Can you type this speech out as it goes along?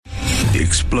The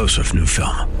explosive new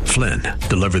film, Flynn,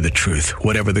 deliver the truth,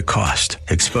 whatever the cost,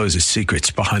 exposes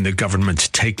secrets behind the government's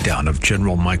takedown of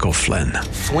General Michael Flynn.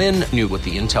 Flynn knew what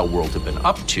the intel world had been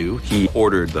up to. He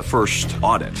ordered the first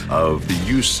audit of the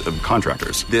use of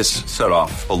contractors. This set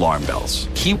off alarm bells.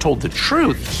 He told the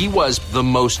truth. He was the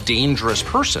most dangerous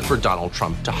person for Donald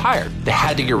Trump to hire. They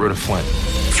had to get rid of Flynn.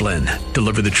 Flynn,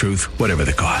 deliver the truth, whatever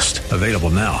the cost. Available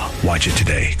now. Watch it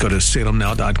today. Go to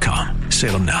salemnow.com.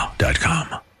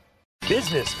 salemnow.com.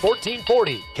 Business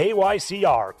 1440,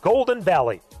 KYCR, Golden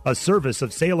Valley, a service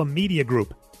of Salem Media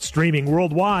Group, streaming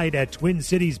worldwide at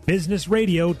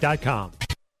TwinCitiesBusinessRadio.com.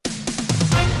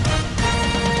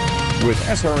 With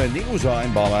SRN News,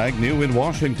 I'm Bob Agnew in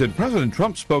Washington. President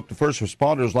Trump spoke to first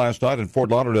responders last night in Fort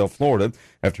Lauderdale, Florida,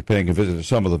 after paying a visit to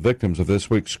some of the victims of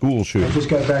this week's school shooting. I just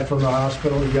got back from the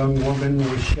hospital. A young woman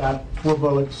was shot, 4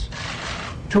 bullets.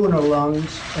 2 in her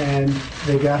lungs, and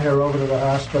they got her over to the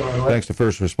hospital. Thanks to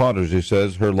first responders, he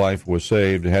says her life was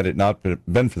saved. Had it not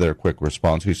been for their quick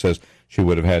response, he says she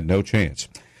would have had no chance.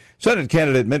 Senate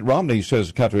candidate Mitt Romney says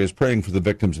the country is praying for the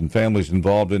victims and families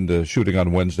involved in the shooting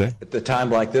on Wednesday. At a time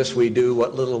like this, we do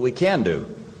what little we can do.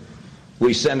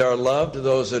 We send our love to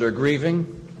those that are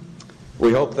grieving.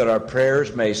 We hope that our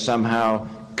prayers may somehow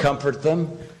comfort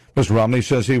them. Mr. Romney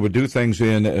says he would do things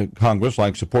in Congress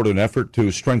like support an effort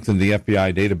to strengthen the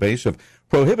FBI database of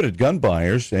prohibited gun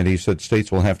buyers, and he said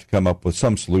states will have to come up with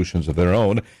some solutions of their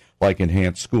own, like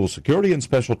enhanced school security and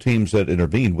special teams that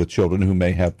intervene with children who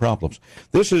may have problems.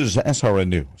 This is SRN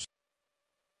News.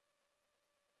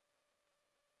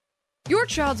 Your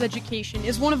child's education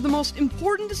is one of the most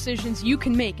important decisions you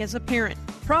can make as a parent.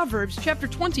 Proverbs chapter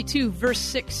 22, verse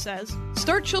 6 says,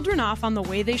 "Start children off on the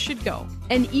way they should go,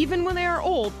 and even when they are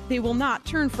old, they will not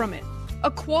turn from it."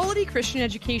 A quality Christian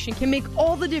education can make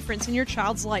all the difference in your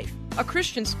child's life. A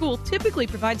Christian school typically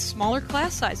provides smaller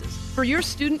class sizes for your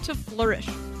student to flourish.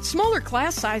 Smaller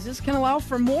class sizes can allow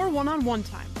for more one-on-one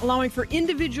time, allowing for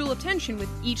individual attention with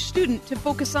each student to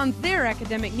focus on their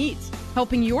academic needs,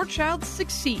 helping your child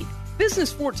succeed.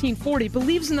 Business 1440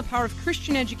 believes in the power of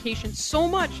Christian education so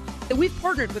much that we've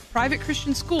partnered with private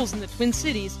Christian schools in the Twin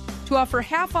Cities to offer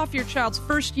half off your child's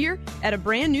first year at a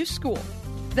brand new school.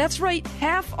 That's right,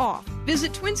 half off.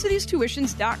 Visit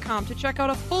TwinCitiesTuitions.com to check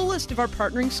out a full list of our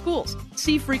partnering schools,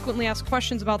 see frequently asked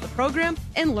questions about the program,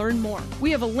 and learn more. We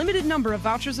have a limited number of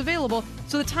vouchers available,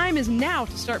 so the time is now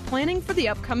to start planning for the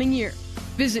upcoming year.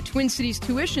 Visit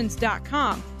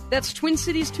TwinCitiesTuitions.com. That's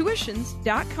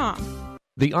TwinCitiesTuitions.com.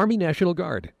 The Army National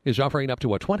Guard is offering up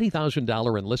to a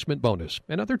 $20,000 enlistment bonus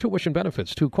and other tuition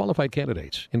benefits to qualified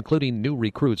candidates, including new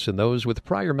recruits and those with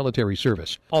prior military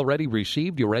service. Already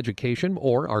received your education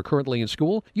or are currently in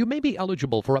school? You may be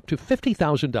eligible for up to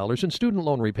 $50,000 in student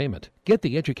loan repayment. Get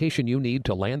the education you need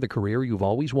to land the career you've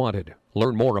always wanted.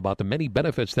 Learn more about the many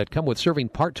benefits that come with serving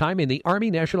part-time in the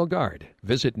Army National Guard.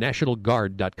 Visit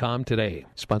NationalGuard.com today.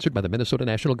 Sponsored by the Minnesota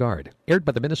National Guard. Aired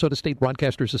by the Minnesota State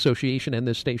Broadcasters Association and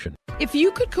this station. If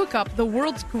you could cook up the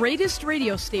world's greatest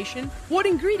radio station, what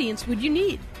ingredients would you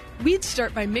need? We'd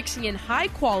start by mixing in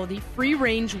high-quality,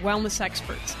 free-range wellness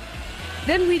experts.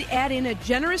 Then we'd add in a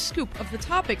generous scoop of the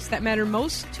topics that matter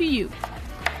most to you.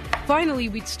 Finally,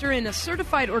 we'd stir in a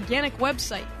certified organic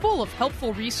website full of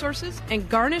helpful resources and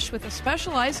garnish with a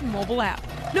specialized mobile app.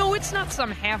 No, it's not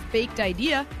some half-baked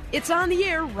idea. It's on the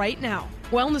air right now.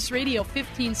 Wellness Radio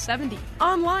 1570.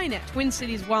 Online at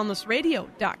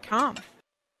TwinCitiesWellnessRadio.com.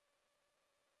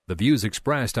 The views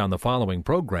expressed on the following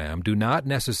program do not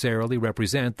necessarily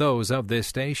represent those of this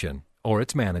station or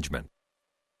its management.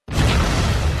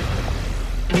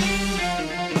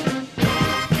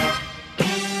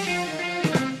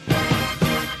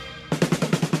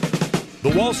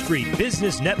 The Wall Street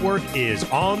Business Network is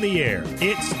on the air.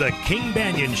 It's the King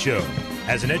Banaian Show.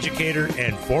 As an educator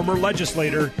and former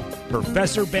legislator,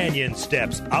 Professor Banaian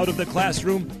steps out of the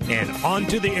classroom and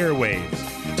onto the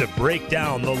airwaves to break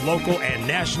down the local and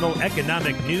national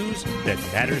economic news that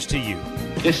matters to you.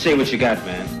 Just say what you got,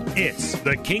 man. It's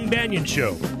the King Banaian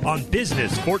Show on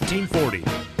Business 1440.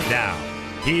 Now,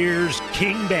 here's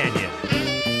King Banaian.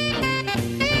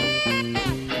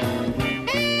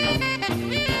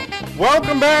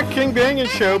 Welcome back, King Banaian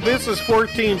Show, Business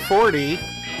 1440.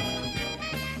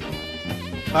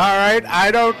 All right,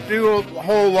 I don't do a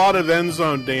whole lot of end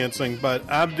zone dancing, but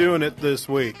I'm doing it this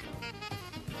week.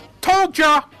 Told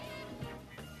ya!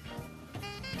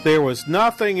 There was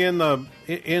nothing in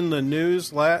the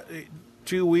news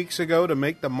 2 weeks ago to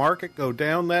make the market go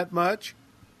down that much.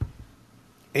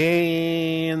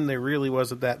 And there really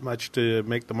wasn't that much to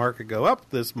make the market go up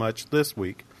this much this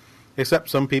week. Except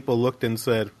some people looked and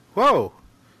said, whoa,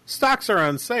 stocks are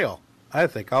on sale. I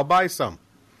think I'll buy some.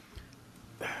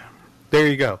 There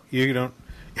you go. You don't.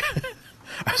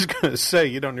 I was going to say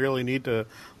you don't really need to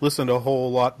listen to a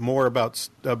whole lot more about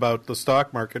the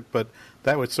stock market, but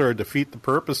that would sort of defeat the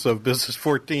purpose of Business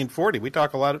 1440. We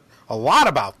talk a lot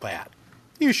about that.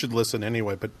 You should listen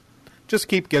anyway, but just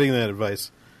keep getting that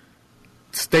advice.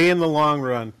 Stay in the long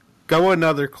run. Go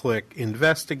another click.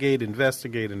 Investigate.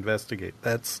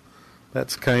 That's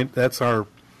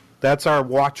our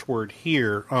watchword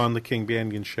here on the King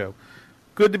Banaian Show.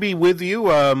 Good to be with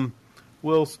you.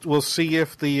 We'll see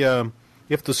if the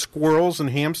squirrels and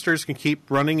hamsters can keep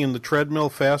running in the treadmill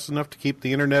fast enough to keep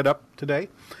the internet up today.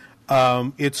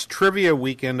 It's trivia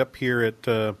weekend up here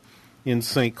in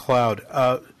St.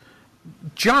 Cloud.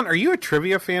 John, are you a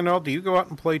trivia fan at all? Do you go out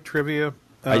and play trivia?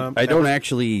 I don't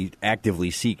actually actively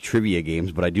seek trivia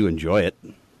games, but I do enjoy it.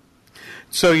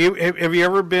 So have you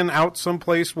ever been out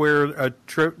someplace where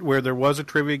there was a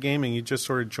trivia game and you just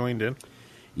sort of joined in?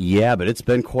 Yeah, but it's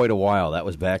been quite a while. That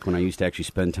was back when I used to actually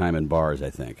spend time in bars, I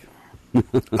think.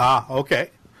 Okay.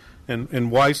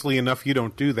 And wisely enough, you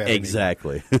don't do that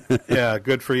exactly. Yeah,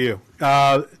 good for you.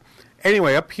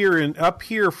 Anyway, up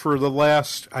here for the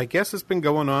last, I guess it's been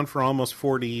going on for almost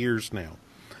 40 years now.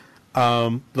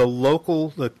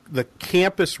 The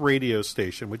campus radio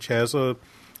station, which has a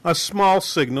small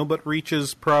signal but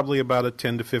reaches probably about a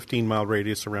 10 to 15 mile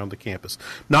radius around the campus.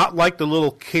 Not like the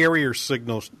little carrier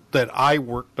signals that I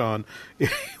worked on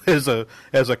as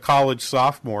a college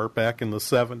sophomore back in the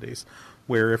 70s,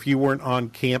 where if you weren't on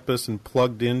campus and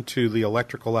plugged into the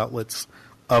electrical outlets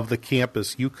of the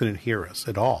campus, you couldn't hear us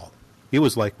at all. It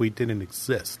was like we didn't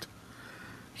exist.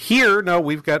 Here, no,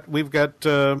 we've got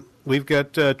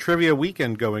trivia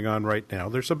weekend going on right now.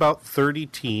 There's about 30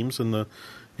 teams, and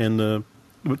the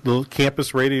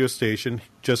campus radio station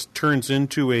just turns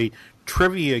into a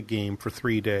trivia game for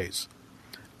 3 days.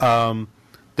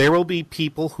 There will be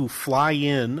people who fly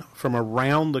in from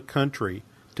around the country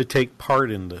to take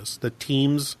part in this. The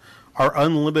teams are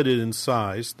unlimited in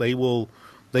size. They will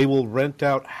rent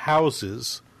out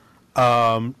houses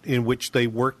in which they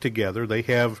work together. They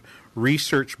have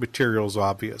research materials,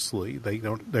 obviously.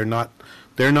 They're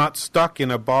not stuck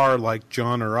in a bar like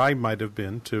John or I might have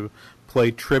been to play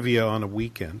trivia on a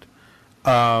weekend,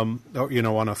 on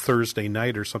a Thursday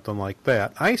night or something like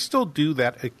that. I still do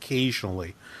that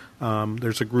occasionally.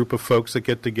 There's a group of folks that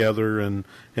get together and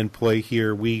play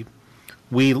here. We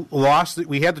lost.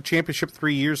 We had the championship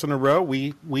 3 years in a row.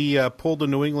 We pulled the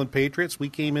New England Patriots. We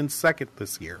came in second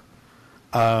this year.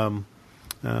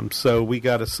 So we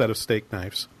got a set of steak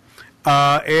knives,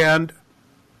 and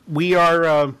we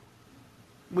are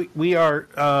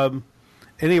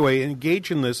anyway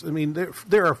engaged in this. I mean,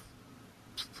 there are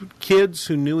kids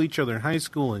who knew each other in high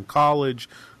school and college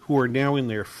who are now in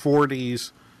their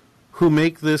 40s who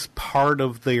make this part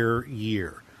of their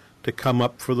year to come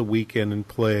up for the weekend and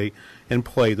play.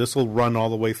 This will run all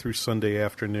the way through Sunday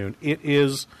afternoon. It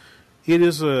is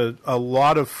a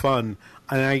lot of fun.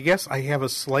 And I guess I have a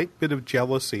slight bit of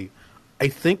jealousy. I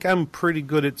think I'm pretty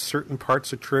good at certain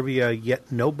parts of trivia,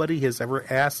 yet nobody has ever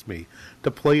asked me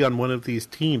to play on one of these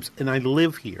teams, and I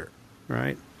live here,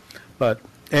 right? But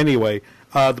anyway,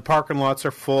 the parking lots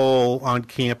are full on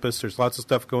campus. There's lots of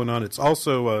stuff going on. It's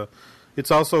also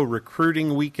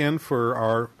recruiting weekend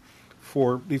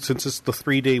since it's the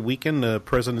 3-day weekend, the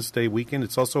President's Day weekend.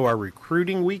 It's also our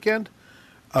recruiting weekend.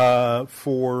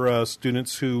 For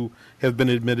students who have been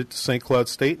admitted to St. Cloud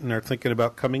State and are thinking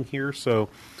about coming here. So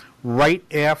right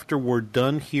after we're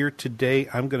done here today,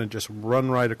 I'm going to just run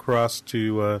right across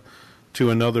to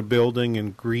another building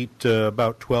and greet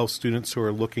about 12 students who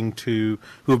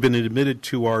have been admitted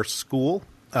to our school,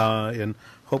 and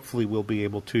hopefully we'll be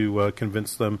able to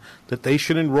convince them that they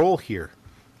should enroll here.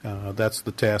 That's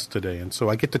the task today. And so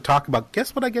I get to talk about,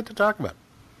 guess what I get to talk about?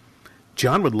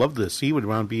 John would love this. He would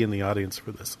want to be in the audience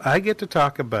for this. I get to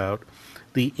talk about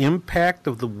the impact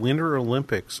of the Winter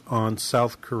Olympics on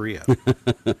South Korea.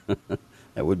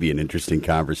 That would be an interesting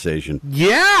conversation.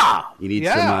 Yeah! You need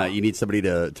somebody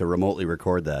to remotely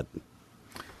record that.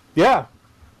 Yeah.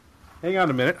 Hang on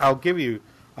a minute. I'll give you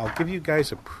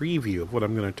guys a preview of what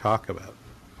I'm going to talk about.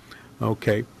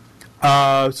 Okay.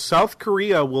 South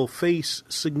Korea will face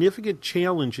significant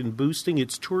challenge in boosting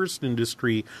its tourist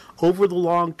industry over the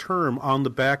long term on the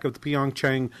back of the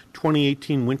Pyeongchang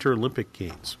 2018 Winter Olympic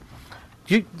Games.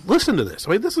 Listen to this.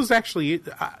 I mean, this is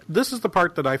the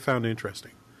part that I found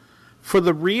interesting. For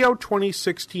the Rio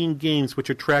 2016 Games,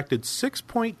 which attracted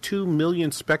 6.2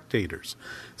 million spectators,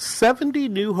 70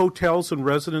 new hotels and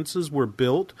residences were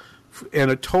built,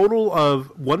 and a total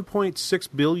of $1.6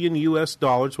 billion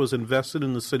was invested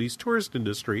in the city's tourist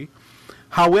industry.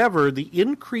 However, the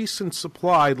increase in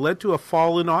supply led to a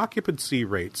fall in occupancy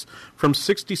rates from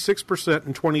 66%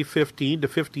 in 2015 to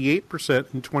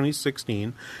 58% in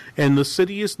 2016, and the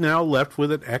city is now left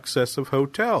with an excess of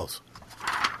hotels.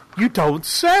 You don't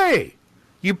say!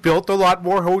 You built a lot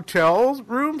more hotel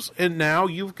rooms, and now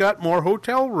you've got more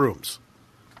hotel rooms.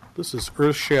 This is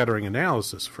earth-shattering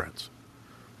analysis, friends.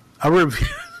 A review.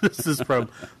 This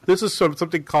is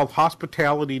something called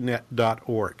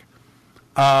hospitalitynet.org.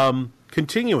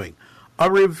 Continuing,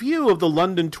 a review of the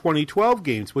London 2012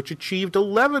 games, which achieved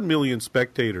 11 million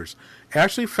spectators,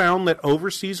 actually found that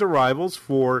overseas arrivals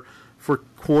for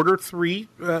quarter three,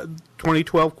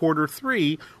 2012 quarter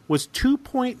three, was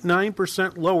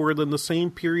 2.9% lower than the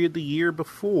same period the year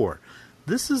before.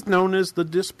 This is known as the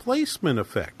displacement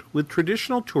effect, with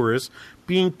traditional tourists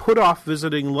being put off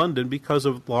visiting London because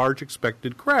of large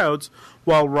expected crowds,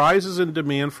 while rises in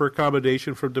demand for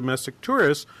accommodation from domestic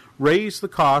tourists raise the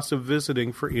cost of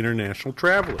visiting for international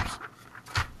travelers.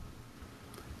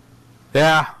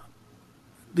 Yeah,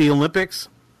 the Olympics,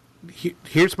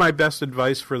 here's my best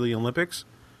advice for the Olympics.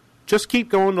 Just keep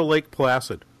going to Lake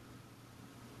Placid.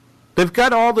 They've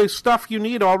got all the stuff you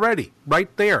need already, right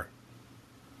there.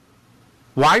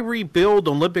 Why rebuild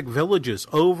Olympic villages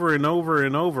over and over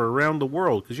and over around the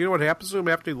world? Because you know what happens to them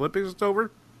after the Olympics is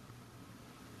over?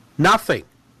 Nothing.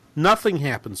 Nothing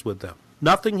happens with them.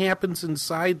 Nothing happens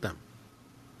inside them.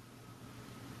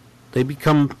 They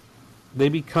become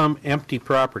empty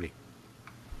property.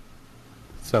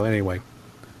 So anyway,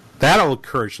 that'll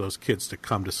encourage those kids to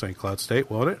come to St. Cloud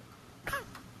State, won't it?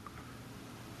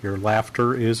 Your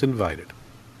laughter is invited.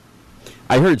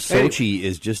 I heard Sochi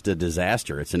is just a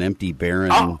disaster. It's an empty,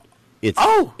 barren.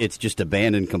 It's just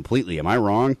abandoned completely. Am I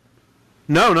wrong?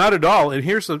 No, not at all. And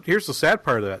here's the sad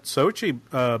part of that. Sochi,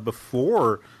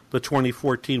 before the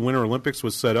 2014 Winter Olympics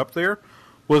was set up there,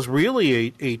 was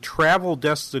really a travel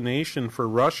destination for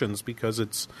Russians because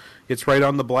it's right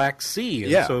on the Black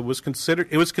Sea. And so it was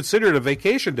considered a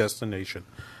vacation destination.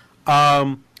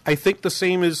 I think the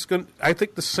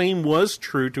same was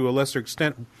true to a lesser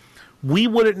extent. We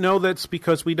wouldn't know that's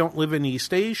because we don't live in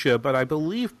East Asia, but I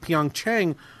believe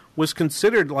Pyeongchang was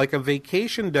considered like a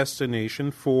vacation destination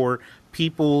for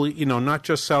people, not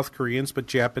just South Koreans, but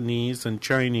Japanese and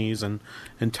Chinese and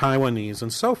Taiwanese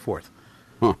and so forth.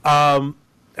 Huh.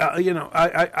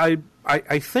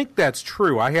 I think that's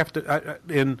true. I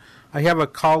have a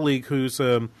colleague who's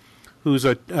a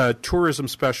tourism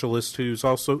specialist who's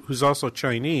also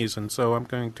Chinese, and so I'm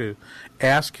going to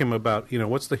ask him about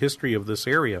what's the history of this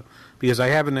area, because I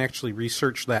haven't actually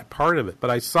researched that part of it.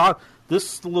 But I saw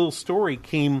this little story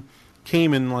came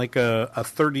in like a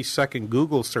 30-second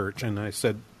Google search, and I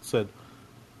said,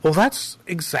 well, that's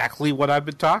exactly what I've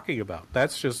been talking about.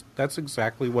 That's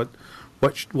exactly what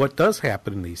does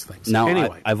happen in these things. Now,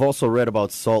 anyway, I've also read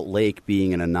about Salt Lake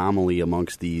being an anomaly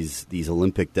amongst these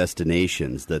Olympic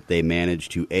destinations, that they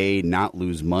managed to not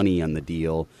lose money on the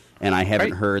deal, and I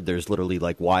haven't heard there's literally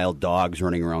like wild dogs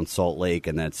running around Salt Lake,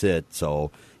 and that's it. So,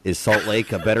 is Salt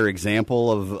Lake a better example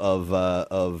of?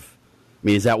 I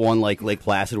mean, is that one like Lake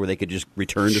Placid where they could just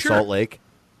return to Salt Lake?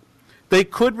 They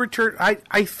could return. I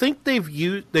think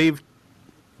they've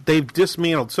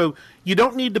dismantled. So you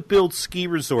don't need to build ski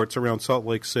resorts around Salt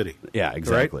Lake City. Yeah,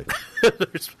 exactly.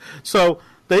 Right? So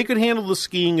they could handle the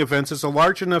skiing events. It's a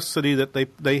large enough city that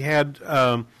they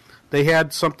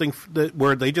had something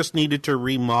where they just needed to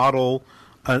remodel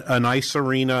an ice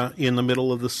arena in the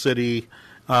middle of the city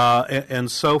and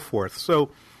so forth.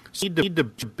 So you need to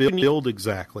build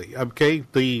exactly. Okay,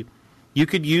 you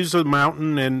could use a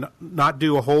mountain and not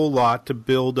do a whole lot to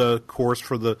build a course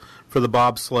for the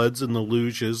bobsleds and the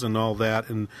luges and all that,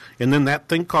 and then that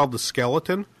thing called the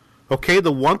skeleton. Okay,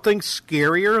 the one thing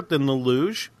scarier than the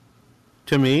luge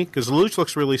to me, because the luge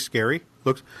looks really scary.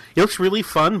 It looks really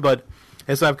fun, but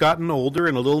as I've gotten older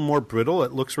and a little more brittle,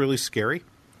 it looks really scary.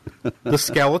 The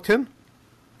skeleton,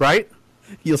 right?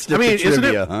 You'll stick to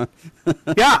trivia, huh?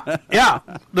 Yeah.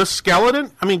 The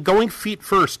skeleton, going feet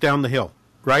first down the hill,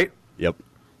 right? Yep.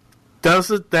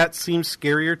 Doesn't that seem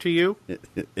scarier to you?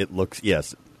 It looks,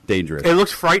 yes, dangerous. It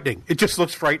looks frightening. It just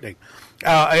looks frightening.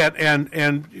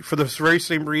 And for the very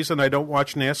same reason I don't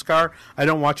watch NASCAR, I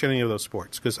don't watch any of those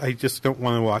sports because I just don't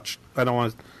want to watch. I don't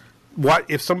want to.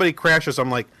 If somebody crashes,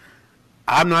 I'm like,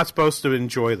 I'm not supposed to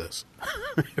enjoy this.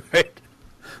 Right?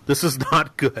 This is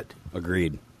not good.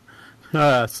 Agreed.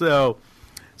 So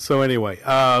anyway,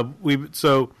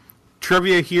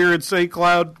 trivia here in St.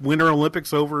 Cloud, Winter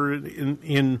Olympics over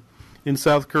in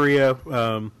South Korea,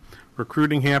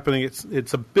 recruiting happening.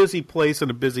 It's a busy place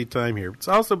and a busy time here. It's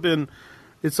also been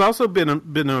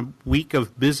a week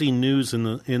of busy news in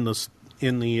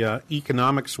the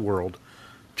economics world.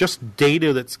 just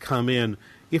data that's come in.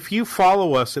 If you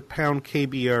follow us at pound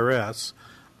KBRS,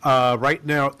 right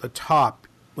now at the top,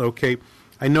 okay,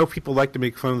 I know people like to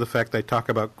make fun of the fact that I talk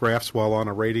about graphs while on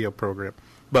a radio program,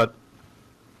 but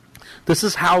this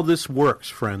is how this works,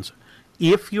 friends.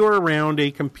 If you're around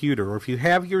a computer, or if you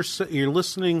have you're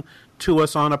listening to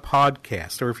us on a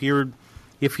podcast, or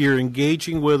if you're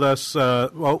engaging with us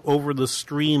over the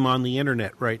stream on the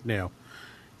internet right now,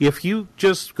 if you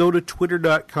just go to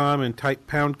twitter.com and type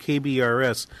pound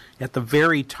KBRS, at the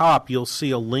very top you'll see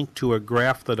a link to a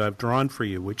graph that I've drawn for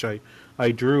you, which I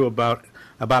drew about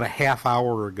a half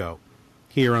hour ago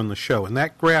here on the show. And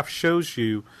that graph shows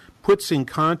you, puts in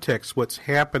context what's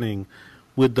happening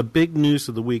with the big news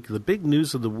of the week. The big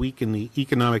news of the week in the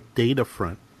economic data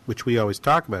front, which we always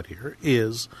talk about here,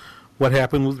 is what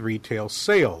happened with retail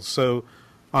sales. So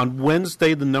on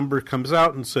Wednesday, the number comes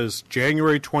out and says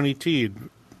January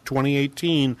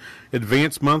 2018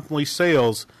 advanced monthly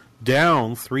sales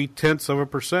down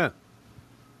 0.3%.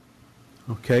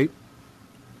 Okay.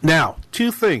 Now,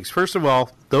 two things. First of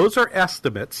all, those are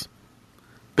estimates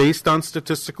based on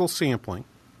statistical sampling.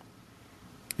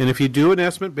 And if you do an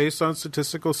estimate based on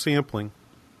statistical sampling,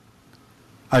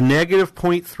 a negative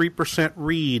 0.3%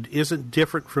 read isn't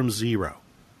different from zero.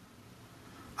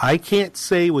 I can't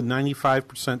say with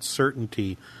 95%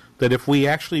 certainty that if we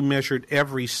actually measured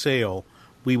every sale,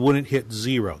 we wouldn't hit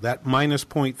zero. That minus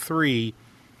 0.3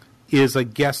 is a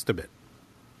guesstimate.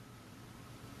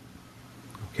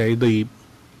 Okay, the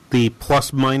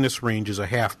plus-minus range is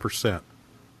 0.5%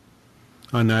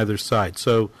 on either side.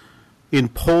 So in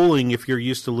polling, if you're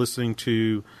used to listening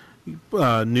to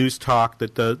news talk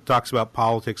that talks about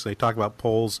politics, they talk about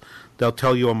polls, they'll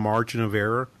tell you a margin of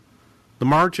error. The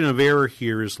margin of error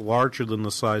here is larger than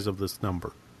the size of this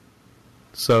number.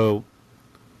 So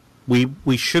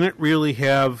we shouldn't really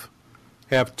have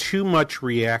too much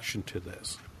reaction to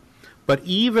this. But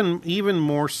even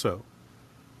more so,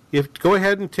 go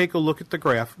ahead and take a look at the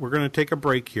graph. We're going to take a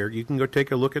break here. You can go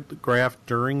take a look at the graph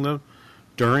during the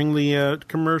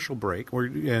commercial break,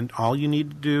 and all you need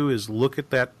to do is look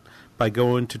at that by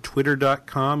going to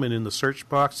twitter.com and in the search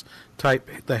box type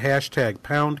the hashtag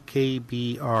pound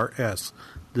KBRS.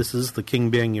 This is the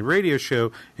King Banaian Radio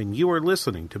Show, and you are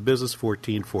listening to Business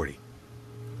 1440.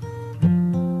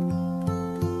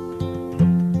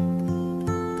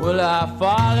 Well, I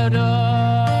followed her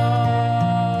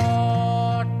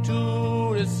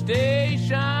to the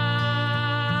station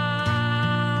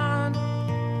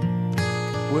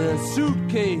with a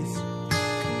suitcase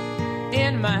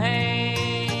in my hand.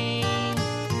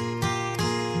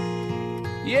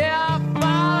 Yeah, I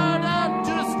followed her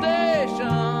to the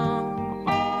station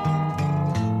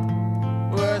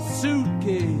with a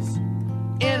suitcase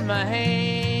in my hand.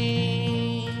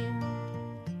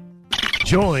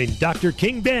 Join Dr.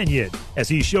 King Banaian as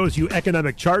he shows you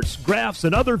economic charts, graphs,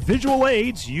 and other visual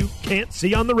aids you can't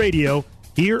see on the radio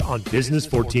here on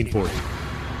Business 1440.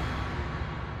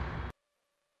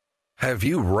 Have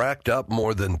you racked up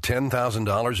more than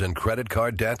 $10,000 in credit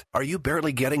card debt? Are you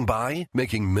barely getting by,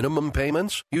 making minimum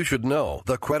payments? You should know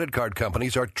the credit card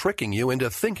companies are tricking you into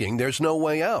thinking there's no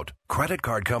way out. Credit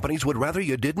card companies would rather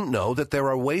you didn't know that there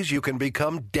are ways you can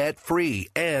become debt-free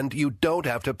and you don't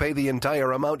have to pay the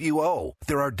entire amount you owe.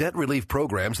 There are debt relief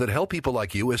programs that help people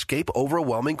like you escape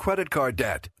overwhelming credit card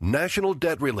debt. National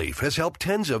Debt Relief has helped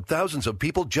tens of thousands of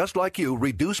people just like you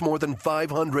reduce more than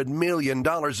 $500 million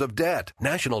of debt.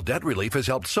 National Debt Relief has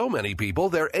helped so many people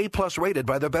they're A-plus rated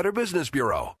by the Better Business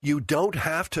Bureau. You don't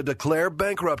have to declare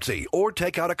bankruptcy or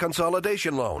take out a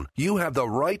consolidation loan. You have the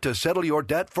right to settle your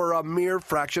debt for a mere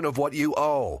fraction of what you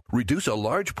owe. Reduce a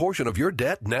large portion of your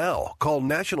debt now. Call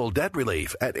National Debt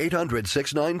Relief at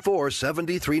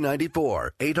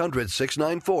 800-694-7394.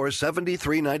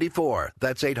 800-694-7394.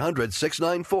 That's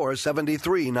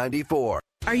 800-694-7394.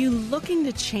 Are you looking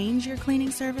to change your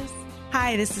cleaning service?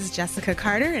 Hi, this is Jessica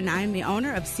Carter, and I'm the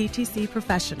owner of CTC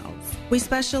Professionals. We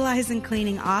specialize in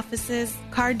cleaning offices,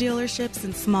 car dealerships,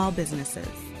 and small businesses.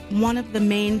 One of the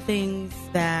main things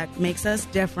that makes us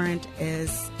different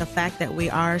is the fact that we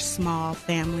are small,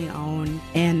 family-owned,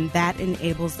 and that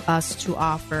enables us to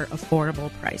offer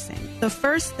affordable pricing. The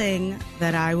first thing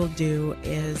that I will do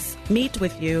is meet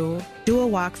with you, do a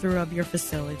walkthrough of your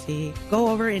facility, go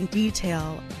over in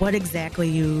detail what exactly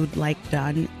you'd like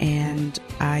done, and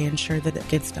I ensure that it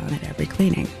gets done at every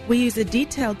cleaning. We use a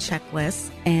detailed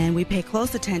checklist, and we pay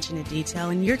close attention to detail,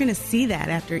 and you're going to see that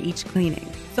after each cleaning.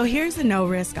 So here's a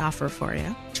no-risk offer for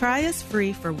you. Try us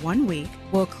free for 1 week.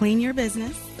 We'll clean your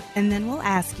business, and then we'll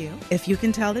ask you if you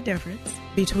can tell the difference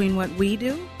between what we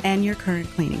do and your current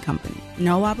cleaning company.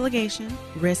 No obligation,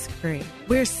 risk-free.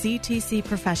 We're CTC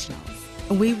Professionals.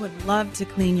 We would love to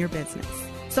clean your business.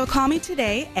 So call me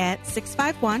today at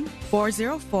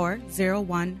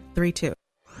 651-404-0132.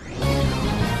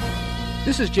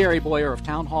 This is Jerry Boyer of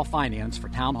Town Hall Finance for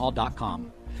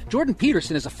townhall.com. Jordan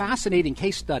Peterson is a fascinating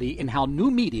case study in how new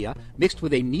media mixed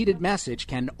with a needed message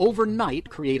can overnight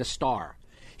create a star.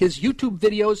 His YouTube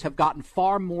videos have gotten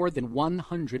far more than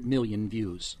 100 million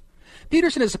views.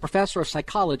 Peterson is a professor of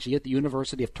psychology at the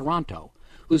University of Toronto,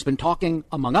 who's been talking,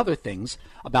 among other things,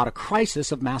 about a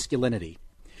crisis of masculinity.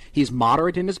 He's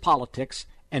moderate in his politics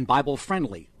and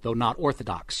Bible-friendly, though not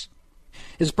orthodox.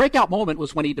 His breakout moment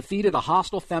was when he defeated a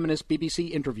hostile feminist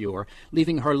BBC interviewer,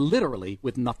 leaving her literally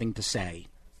with nothing to say.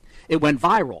 It went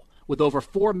viral, with over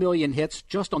 4 million hits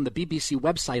just on the BBC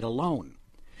website alone.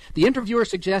 The interviewer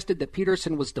suggested that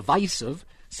Peterson was divisive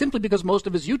simply because most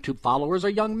of his YouTube followers are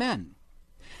young men.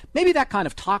 Maybe that kind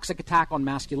of toxic attack on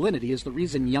masculinity is the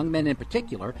reason young men in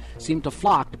particular seem to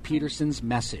flock to Peterson's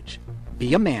message.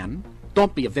 Be a man,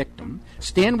 don't be a victim,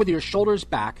 stand with your shoulders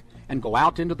back, and go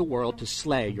out into the world to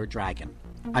slay your dragon.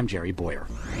 I'm Jerry Boyer.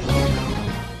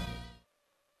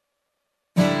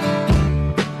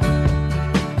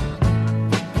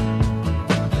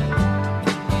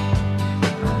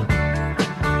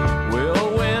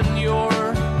 Well, when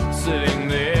you're sitting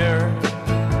there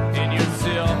in your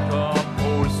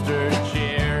silk-upholstered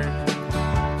chair,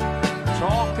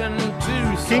 talking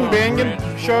to King Banyan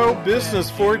Show, Business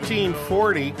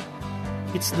 1440.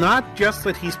 It's not just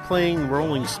that he's playing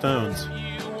Rolling Stones,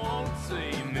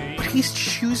 but he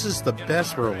chooses the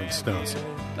best Rolling Stones.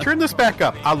 Turn this back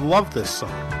up. I love this song.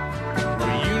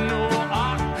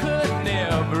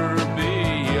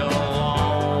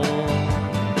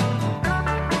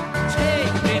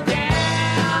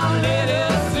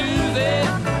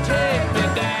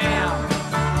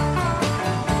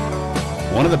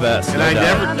 One of the best.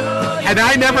 And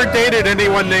I never dated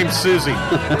anyone named Susie.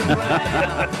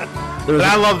 But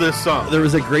I love this song. There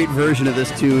was a great version of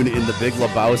this tune in The Big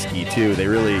Lebowski, too. They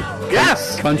really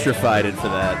countrified it for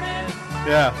that.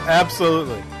 Yeah,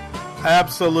 absolutely.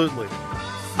 Absolutely.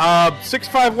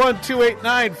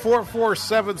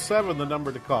 651-289-4477, the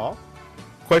number to call.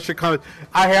 Question, comment.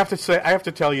 I have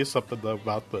to tell you something, though,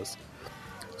 about this.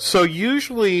 So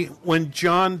usually when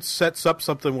John sets up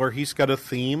something where he's got a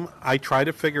theme, I try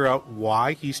to figure out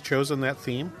why he's chosen that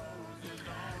theme.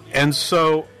 And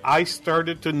so I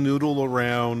started to noodle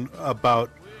around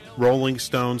about Rolling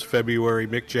Stones February,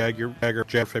 Mick Jagger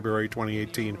February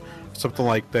 2018, something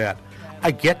like that.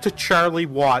 I get to Charlie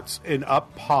Watts and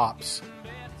up pops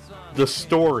the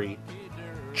story.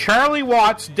 Charlie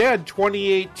Watts dead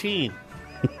 2018.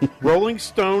 Rolling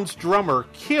Stones drummer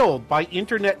killed by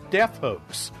internet death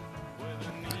hoax.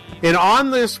 And on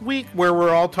this week where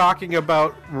we're all talking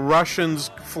about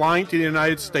Russians flying to the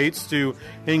United States to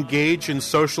engage in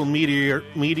social media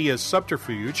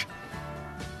subterfuge,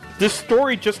 this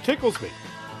story just tickles me.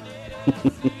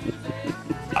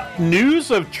 News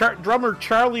of drummer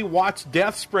Charlie Watts'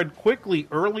 death spread quickly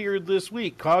earlier this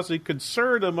week, causing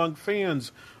concern among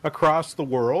fans across the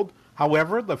world.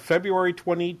 However, the February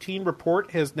 2018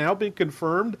 report has now been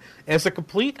confirmed as a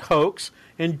complete hoax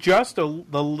and just the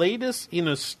latest in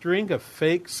a string of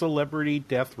fake celebrity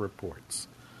death reports.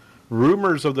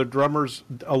 Rumors of the drummer's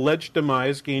alleged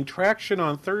demise gained traction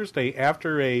on Thursday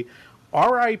after a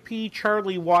R.I.P.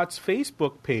 Charlie Watts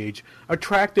Facebook page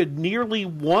attracted nearly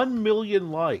 1 million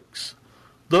likes.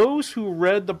 Those who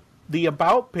read the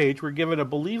About page were given a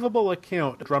believable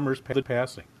account of the drummer's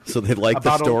passing. So they liked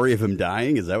the story of him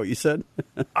dying? Is that what you said?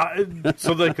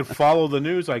 So they could follow the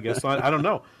news, I guess. I don't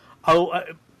know.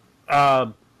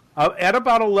 At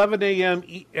about 11 a.m.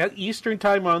 Eastern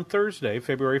Time on Thursday,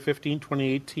 February 15,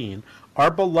 2018, our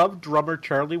beloved drummer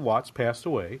Charlie Watts passed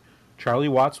away. Charlie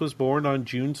Watts was born on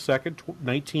June 2nd,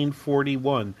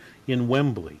 1941 in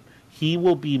Wembley. He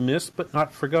will be missed but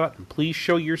not forgotten. Please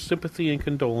show your sympathy and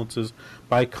condolences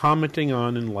by commenting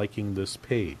on and liking this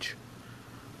page.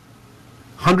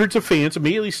 Hundreds of fans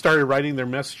immediately started writing their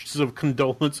messages of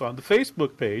condolence on the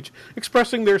Facebook page,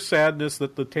 expressing their sadness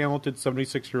that the talented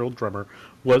 76-year-old drummer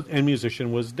and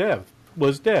musician was dead.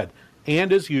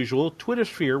 And as usual,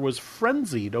 Twittersphere was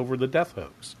frenzied over the death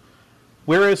hoax.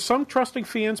 Whereas some trusting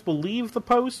fans believed the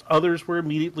post, others were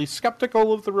immediately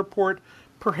skeptical of the report,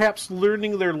 perhaps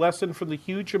learning their lesson from the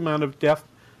huge amount of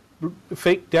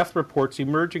fake death reports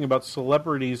emerging about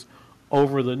celebrities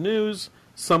over the news.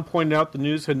 Some pointed out the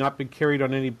news had not been carried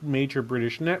on any major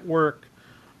British network,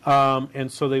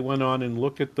 and so they went on and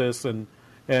looked at this. And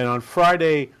on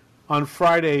Friday,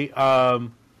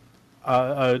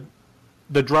 the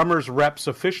drummer's reps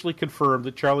officially confirmed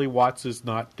that Charlie Watts is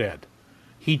not dead.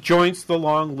 He joins the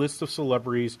long list of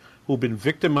celebrities who've been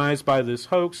victimized by this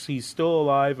hoax. He's still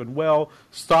alive and well.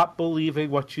 Stop believing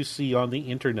what you see on the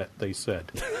internet, they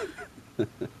said.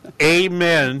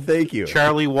 Amen. Thank you.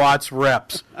 Charlie Watts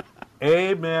reps.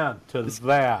 Amen to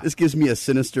that. This gives me a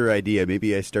sinister idea.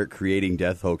 Maybe I start creating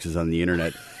death hoaxes on the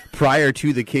internet prior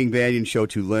to the King Banaian Show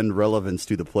to lend relevance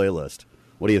to the playlist.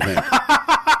 What do you think?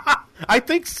 I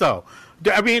think so.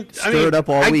 I mean, it up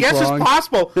all week long.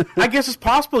 I guess it's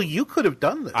possible you could have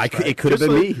done this. Right? It could have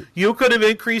been me. You could have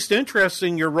increased interest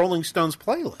in your Rolling Stones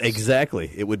playlist.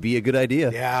 Exactly. It would be a good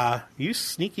idea. Yeah. You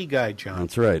sneaky guy, John.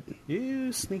 That's right.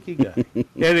 You sneaky guy.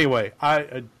 Anyway,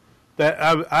 I'm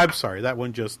sorry. That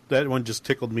one just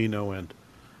tickled me no end.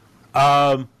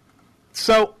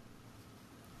 So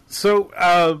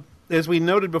as we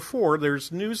noted before,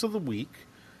 there's news of the week,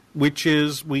 which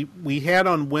is we had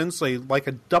on Wednesday like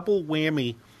a double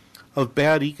whammy of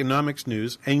bad economics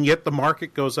news, and yet the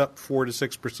market goes up 4 to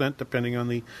 6% depending on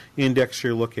the index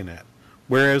you're looking at.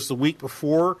 Whereas the week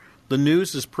before, the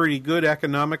news is pretty good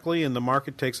economically, and the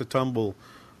market takes a tumble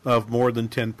of more than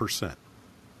 10%.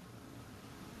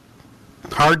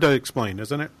 Hard to explain,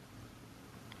 isn't it?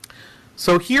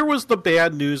 So here was the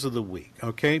bad news of the week,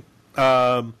 okay?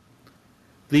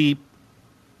 The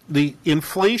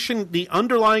inflation, the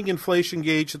underlying inflation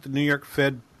gauge that the New York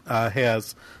Fed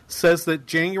has says that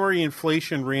January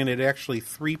inflation ran at actually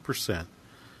 3%.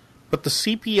 But the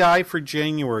CPI for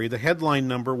January, the headline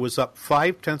number, was up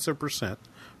 0.5%,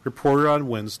 reported on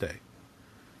Wednesday.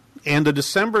 And the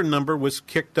December number was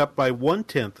kicked up by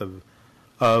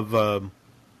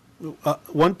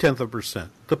 0.1%.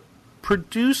 The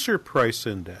producer price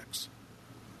index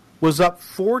was up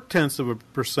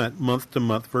 0.4% month to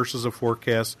month versus a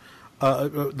forecast,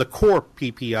 the core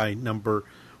PPI number,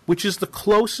 which is the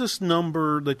closest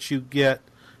number that you get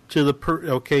to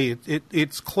the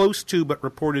it's close to but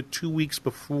reported 2 weeks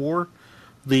before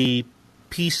the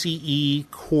PCE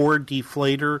core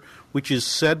deflator, which is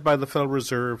said by the Federal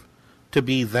Reserve to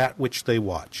be that which they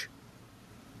watch.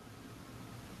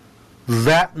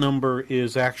 That number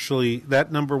was up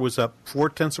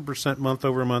 0.4% month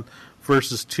over month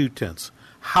versus 0.2.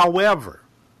 However,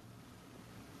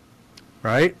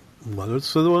 right?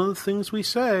 So one of the things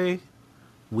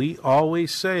we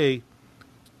always say,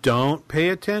 don't pay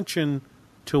attention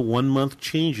to 1 month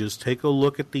changes. Take a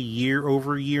look at the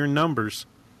year-over-year numbers.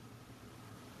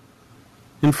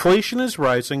 Inflation is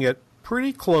rising at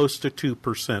pretty close to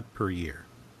 2% per year.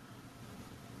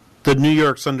 The New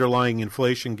York's underlying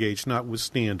inflation gauge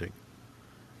notwithstanding.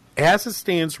 As it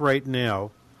stands right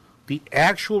now, the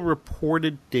actual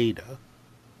reported data,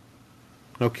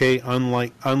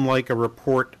 unlike a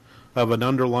report of an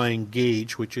underlying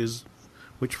gauge, which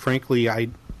frankly I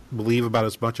believe about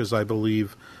as much as I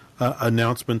believe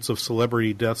announcements of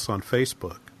celebrity deaths on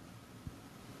Facebook.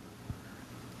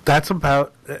 That's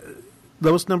about,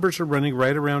 those numbers are running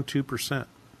right around 2%.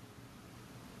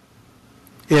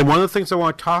 And one of the things I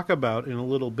want to talk about in a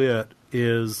little bit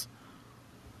is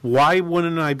why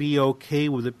wouldn't I be okay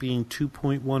with it being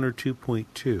 2.1 or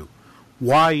 2.2?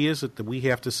 Why is it that we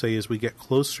have to say as we get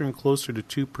closer and closer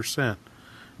to 2%?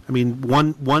 I mean,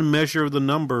 one measure of the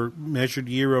number measured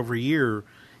year over year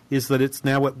is that it's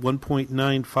now at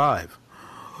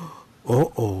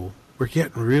 1.95. We're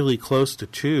getting really close to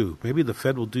 2. Maybe the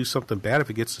Fed will do something bad if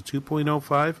it gets to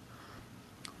 2.05.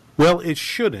 Well, it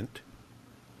shouldn't.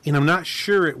 And I'm not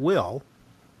sure it will.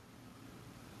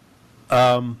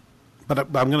 But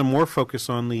I'm going to more focus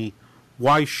on the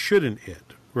why shouldn't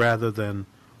it rather than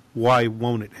why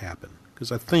won't it happen.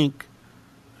 Because I think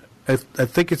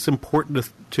it's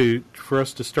important for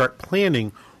us to start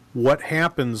planning what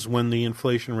happens when the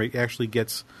inflation rate actually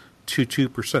gets to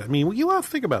 2%. I mean, you all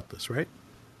think about this, right?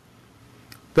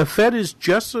 The Fed is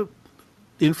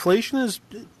inflation is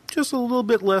just a little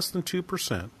bit less than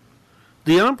 2%.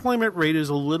 The unemployment rate is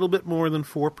a little bit more than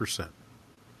 4%.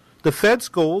 The Fed's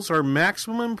goals are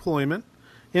maximum employment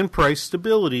and price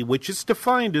stability, which is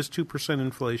defined as 2%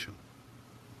 inflation.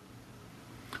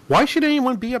 Why should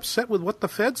anyone be upset with what the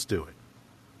Fed's doing?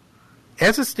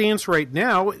 As it stands right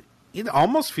now, it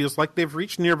almost feels like they've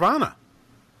reached nirvana.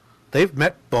 They've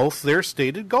met both their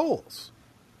stated goals.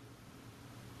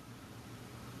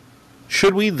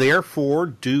 Should we therefore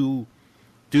do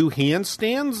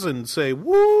handstands and say,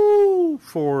 woo,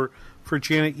 for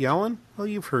Janet Yellen? Well,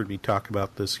 you've heard me talk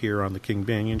about this here on the King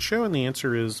Banaian Show, and the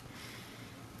answer is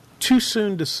too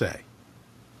soon to say.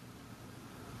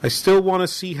 I still want to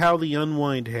see how the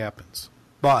unwind happens.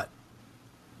 But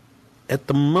at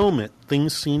the moment,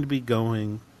 things seem to be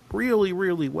going really,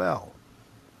 really well.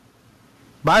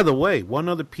 By the way, one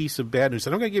other piece of bad news,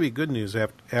 and I'm going to give you good news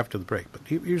after the break, but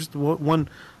here's the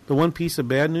one piece of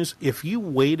bad news. If you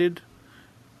waited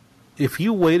to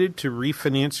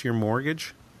refinance your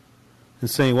mortgage and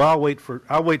saying, well, I'll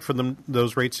wait for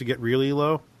those rates to get really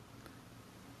low,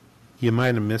 you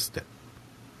might have missed it.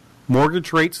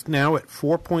 Mortgage rates now at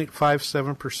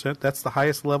 4.57%. That's the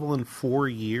highest level in 4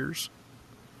 years.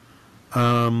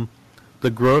 The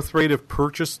growth rate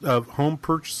of home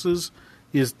purchases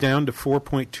is down to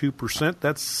 4.2%.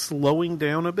 That's slowing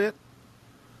down a bit.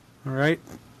 All right.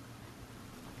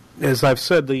 As I've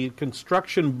said, the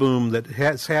construction boom that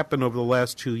has happened over the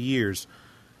last 2 years,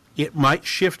 it might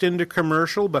shift into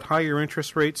commercial, but higher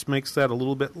interest rates makes that a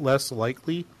little bit less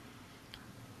likely.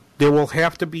 There will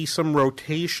have to be some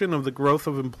rotation of the growth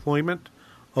of employment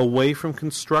away from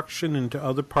construction into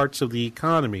other parts of the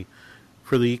economy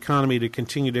for the economy to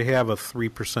continue to have a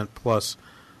 3% plus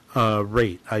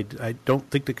rate. I don't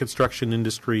think the construction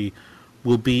industry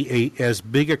will be as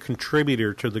big a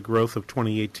contributor to the growth of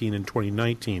 2018 and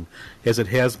 2019 as it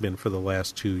has been for the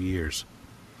last 2 years.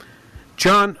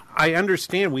 John, I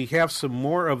understand we have some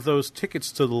more of those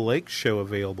tickets to the Lake Show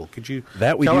available. Could you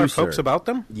tell our folks about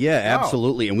them? Yeah,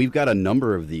 absolutely. And we've got a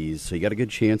number of these, so you got a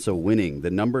good chance of winning. The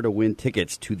number to win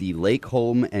tickets to the Lake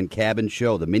Home and Cabin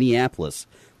Show, the Minneapolis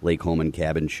Lake Home and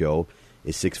Cabin Show,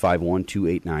 is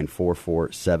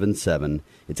 651-289-4477.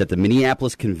 It's at the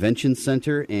Minneapolis Convention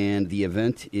Center, and the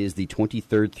event is the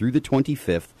 23rd through the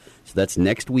 25th. So that's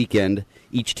next weekend.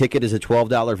 Each ticket is a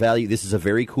 $12 value. This is a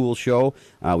very cool show.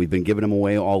 We've been giving them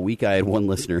away all week. I had one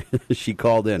listener. She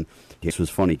called in. This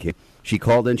was funny, Kate. She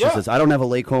called in. She says, I don't have a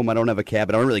lake home. I don't have a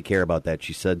cabin. I don't really care about that.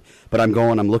 She said, but I'm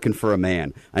looking for a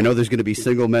man. I know there's going to be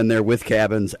single men there with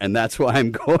cabins, and that's why I'm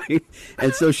going.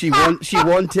 And so she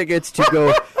won tickets to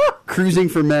go cruising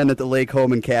for men at the Lake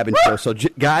Home and Cabin Show. So,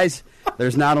 guys,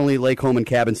 there's not only Lake Home and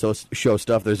Cabin Show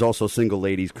stuff, there's also single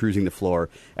ladies cruising the floor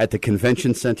at the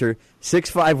Convention Center.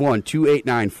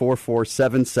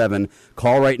 651-289-4477.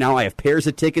 Call right now. I have pairs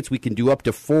of tickets. We can do up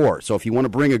to 4. So if you want to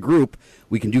bring a group,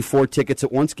 we can do 4 tickets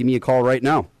at once. Give me a call right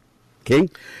now. King?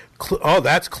 Oh,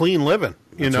 that's clean living.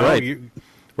 That's right.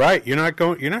 You're not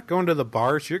going to the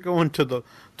bars. You're going to the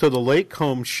Lake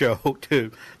Home Show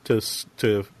to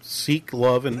seek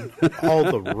love in all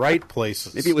the right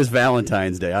places. Maybe it was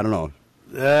Valentine's Day. I don't know.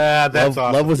 That's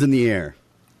awesome. Love was in the air.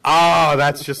 Oh,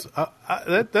 that's just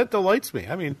that delights me.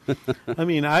 I mean,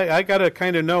 I gotta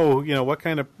kind of know, what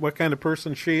kind of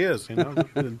person she is.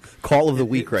 Call of the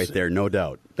week, right there, no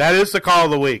doubt. That is the call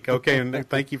of the week. Okay, and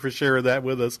thank you for sharing that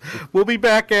with us. We'll be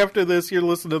back after this. You're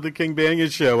listening to the King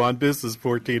Banaian Show on Business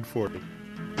 1440.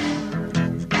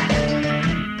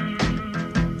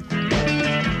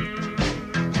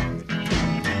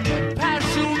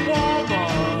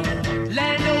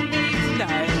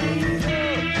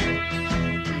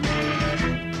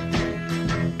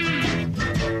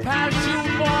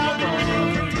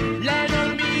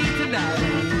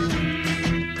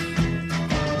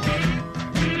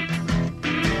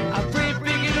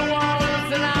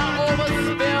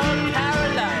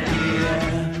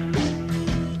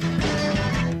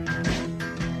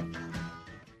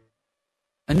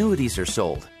 Annuities are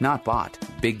sold, not bought.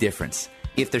 Big difference.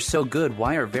 If they're so good,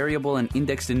 why are variable and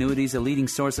indexed annuities a leading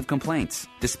source of complaints?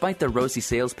 Despite their rosy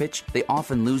sales pitch, they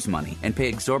often lose money and pay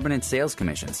exorbitant sales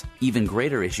commissions. Even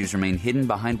greater issues remain hidden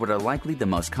behind what are likely the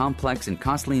most complex and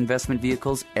costly investment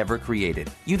vehicles ever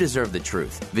created. You deserve the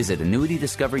truth. Visit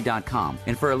AnnuityDiscovery.com,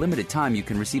 and for a limited time, you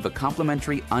can receive a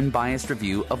complimentary, unbiased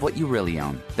review of what you really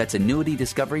own. That's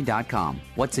AnnuityDiscovery.com.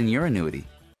 What's in your annuity?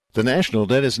 The national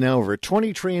debt is now over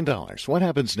 $20 trillion. What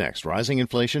happens next? Rising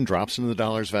inflation drops in the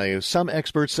dollar's value. Some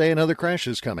experts say another crash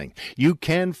is coming. You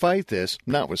can fight this,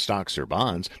 not with stocks or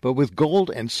bonds, but with gold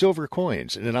and silver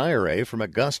coins in an IRA from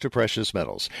Augusta Precious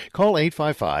Metals. Call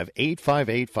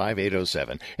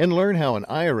 855-858-5807 and learn how an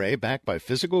IRA backed by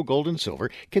physical gold and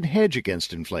silver can hedge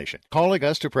against inflation. Call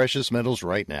Augusta Precious Metals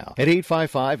right now at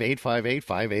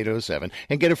 855-858-5807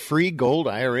 and get a free gold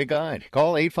IRA guide.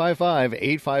 Call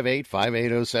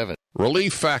 855-858-5807.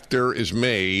 Relief Factor is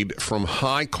made from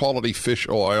high-quality fish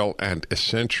oil and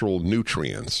essential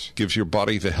nutrients. Gives your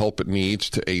body the help it needs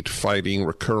to aid fighting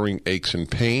recurring aches and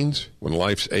pains. When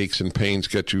life's aches and pains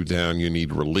get you down, you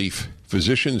need relief.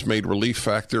 Physicians made Relief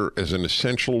Factor as an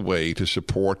essential way to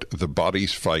support the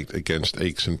body's fight against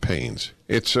aches and pains.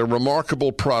 It's a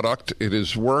remarkable product. It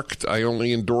has worked. I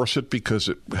only endorse it because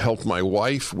it helped my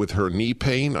wife with her knee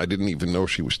pain. I didn't even know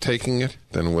she was taking it.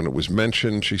 Then when it was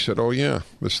mentioned, she said, oh, yeah,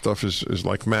 this stuff is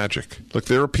like magic. Look,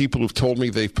 there are people who've told me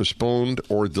they've postponed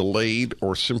or delayed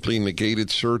or simply negated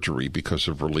surgery because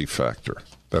of Relief Factor.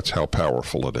 That's how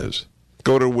powerful it is.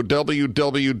 Go to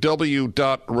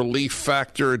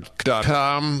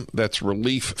www.relieffactor.com. That's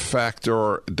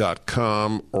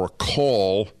relieffactor.com, or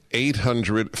call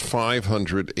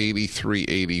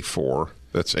 800-500-8384.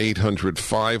 That's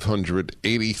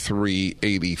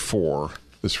 800-500-8384.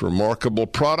 This remarkable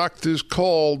product is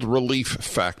called Relief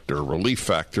Factor,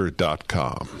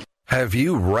 relieffactor.com. Have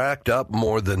you racked up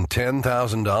more than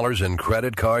 $10,000 in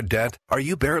credit card debt? Are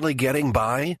you barely getting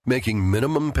by, making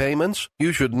minimum payments?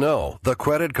 You should know the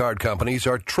credit card companies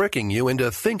are tricking you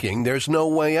into thinking there's no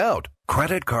way out.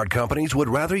 Credit card companies would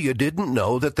rather you didn't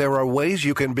know that there are ways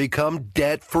you can become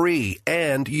debt-free,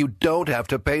 and you don't have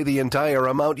to pay the entire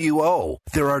amount you owe.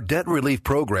 There are debt relief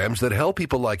programs that help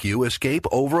people like you escape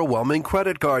overwhelming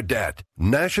credit card debt.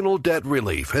 National Debt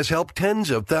Relief has helped tens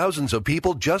of thousands of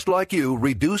people just like you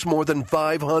reduce more than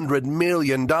 $500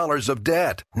 million of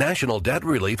debt. National Debt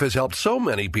Relief has helped so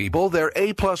many people they're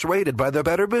A-plus rated by the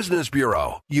Better Business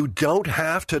Bureau. You don't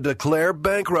have to declare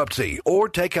bankruptcy or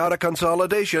take out a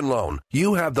consolidation loan.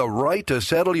 You have the right to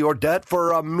settle your debt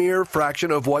for a mere fraction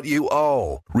of what you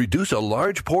owe. Reduce a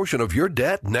large portion of your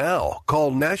debt now. Call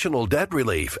National Debt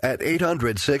Relief at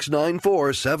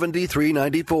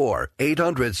 800-694-7394.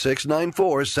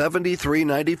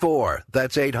 800-694-7394.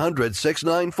 That's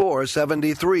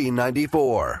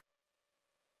 800-694-7394.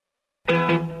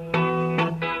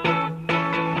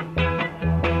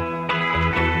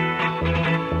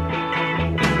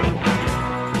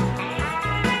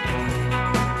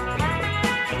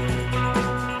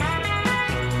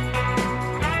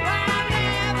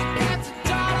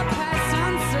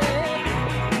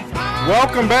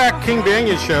 Welcome back, King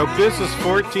Banaian Show, Business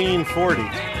 1440.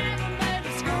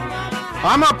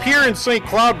 I'm up here in St.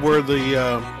 Cloud where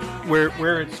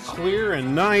where it's clear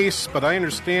and nice, but I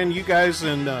understand you guys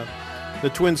in the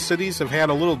Twin Cities have had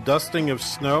a little dusting of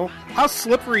snow. How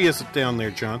slippery is it down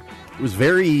there, John? It was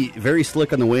very, very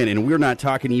slick on the wind, and we're not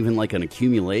talking even like an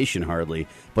accumulation hardly,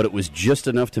 but it was just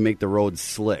enough to make the road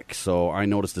slick. So I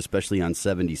noticed, especially on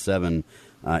 77,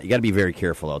 you got to be very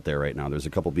careful out there right now. There's a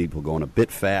couple people going a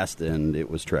bit fast, and it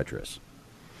was treacherous.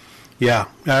 Yeah,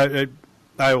 I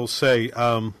will say,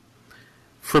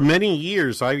 for many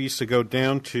years, I used to go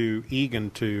down to Egan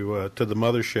to the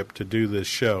mothership to do this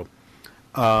show.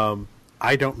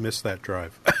 I don't miss that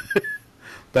drive.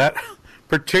 That,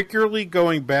 particularly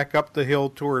going back up the hill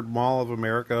toward Mall of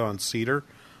America on Cedar.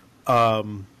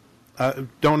 Don't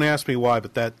ask me why,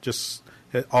 but that just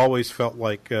it always felt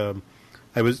like I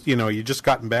was, you just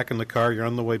gotten back in the car, you're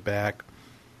on the way back.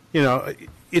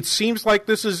 It seems like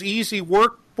this is easy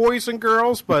work, boys and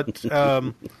girls, but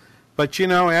but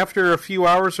after a few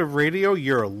hours of radio,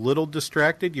 you're a little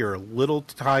distracted, you're a little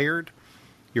tired,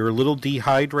 you're a little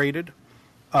dehydrated.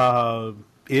 It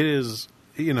is,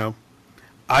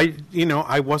 I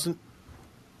wasn't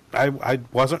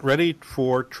ready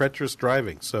for treacherous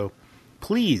driving. So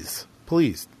please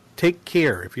take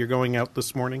care if you're going out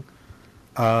this morning.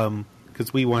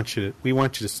 Because we want you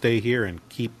to stay here and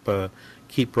keep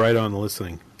right on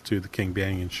listening to the King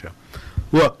Banaian Show.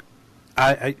 Look,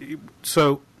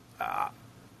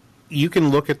 you can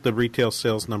look at the retail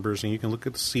sales numbers and you can look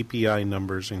at the CPI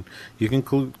numbers and you can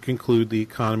conclude the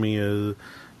economy is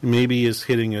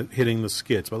hitting the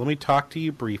skids. But let me talk to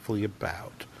you briefly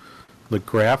about the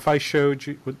graph I showed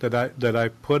you that I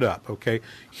put up. Okay,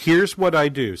 here's what I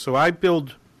do. So I've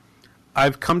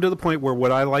come to the point where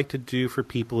what I like to do for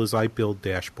people is I build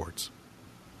dashboards.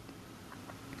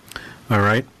 All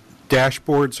right?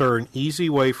 Dashboards are an easy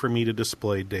way for me to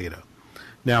display data.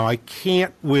 Now, I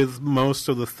can't, with most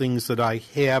of the things that I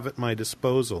have at my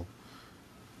disposal,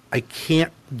 I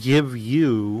can't give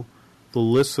you, the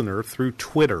listener, through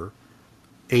Twitter,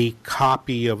 a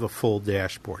copy of a full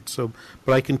dashboard.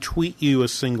 But I can tweet you a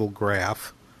single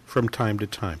graph from time to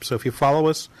time. So if you follow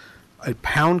us at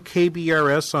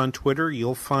 #KBRS on Twitter,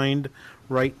 you'll find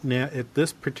right now at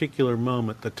this particular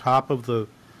moment the top of the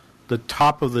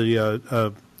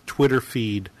Twitter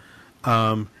feed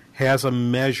has a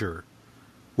measure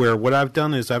where what I've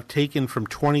done is I've taken from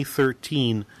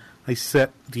 2013, I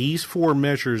set these four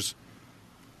measures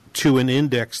to an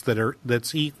index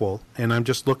that's equal, and I'm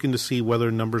just looking to see whether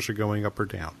numbers are going up or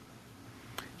down.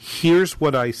 Here's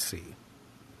what I see.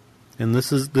 And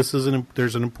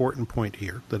there's an important point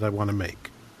here that I want to make.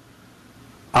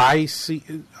 I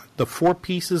see the four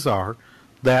pieces are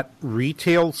that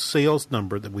retail sales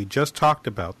number that we just talked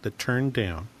about that turned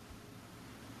down,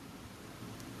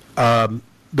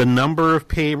 the number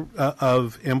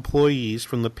of employees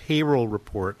from the payroll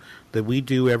report that we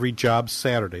do every job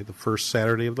Saturday, the first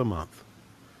Saturday of the month,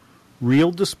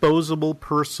 real disposable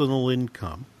personal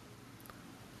income.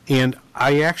 And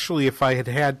I actually, if I had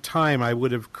had time, I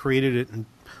would have created it and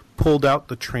pulled out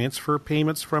the transfer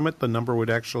payments from it, the number would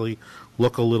actually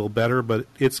look a little better, but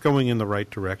it's going in the right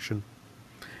direction.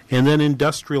 And then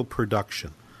industrial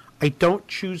production. I don't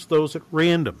choose those at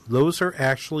random. Those are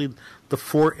actually the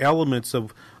four elements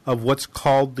of what's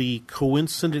called the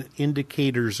Coincident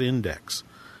Indicators Index.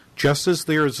 Just as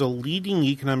there is a leading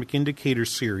economic indicator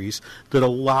series that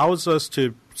allows us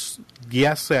to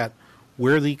guess at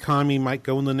where the economy might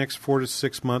go in the next 4 to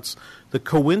 6 months, the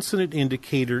Coincident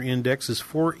Indicator Index is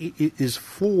four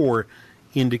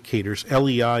indicators.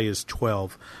 LEI is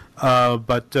 12.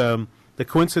 But the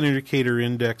Coincident Indicator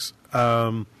Index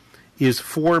is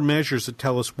 4 measures that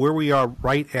tell us where we are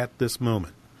right at this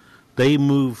moment. They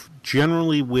move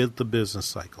generally with the business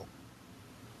cycle.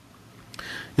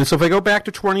 And so if I go back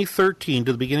to 2013,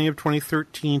 to the beginning of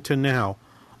 2013 to now,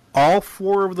 all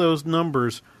 4 of those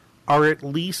numbers are at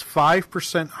least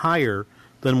 5% higher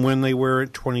than when they were in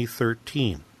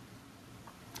 2013.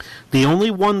 The only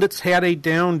one that's had a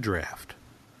downdraft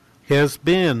has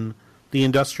been the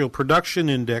Industrial Production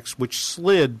Index, which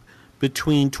slid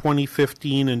between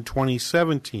 2015 and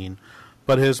 2017,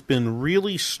 but has been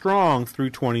really strong through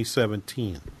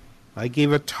 2017. I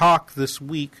gave a talk this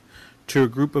week to a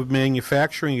group of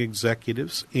manufacturing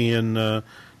executives in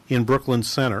Brooklyn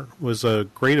Center. It was a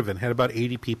great event, had about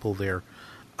 80 people there.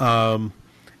 What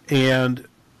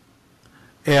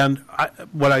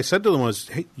I said to them was,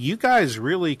 hey, you guys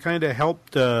really kind of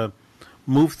helped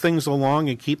move things along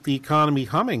and keep the economy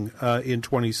humming in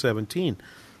 2017.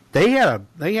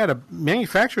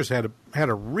 Manufacturers had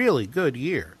a really good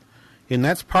year. And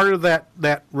that's part of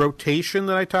that rotation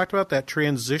that I talked about, that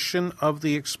transition of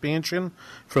the expansion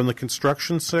from the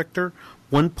construction sector.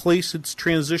 One place it's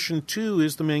transitioned to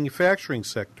is the manufacturing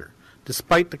sector.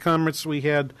 Despite the comments we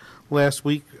had last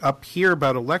week up here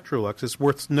about Electrolux, it's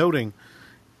worth noting,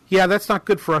 yeah, that's not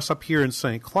good for us up here in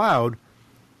St. Cloud,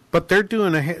 but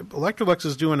Electrolux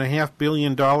is doing $500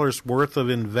 million worth of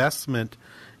investment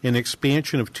in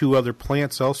expansion of 2 other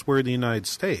plants elsewhere in the United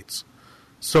States.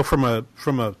 So from a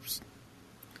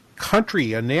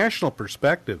national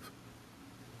perspective,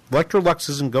 Electrolux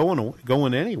isn't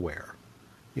going anywhere.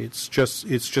 It's just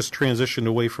transitioned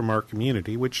away from our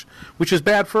community, which is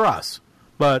bad for us.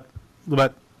 But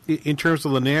in terms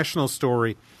of the national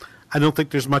story, I don't think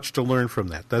there's much to learn from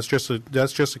that. That's just a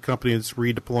company that's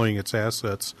redeploying its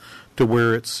assets to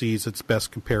where it sees its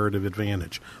best comparative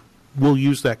advantage. We'll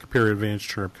use that comparative advantage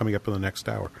term coming up in the next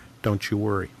hour. Don't you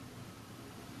worry.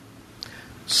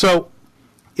 So,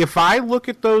 if I look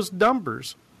at those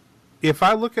numbers, if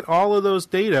I look at all of those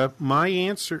data, my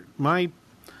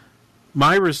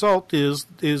result is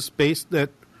based that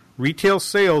retail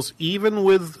sales, even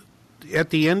with at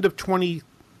the end of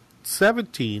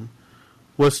 2017,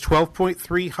 was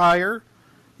 12.3 higher.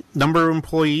 Number of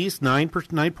employees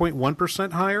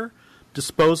 9.1% higher.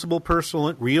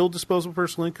 Real disposable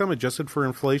personal income adjusted for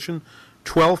inflation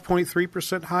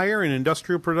 12.3% higher, and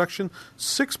industrial production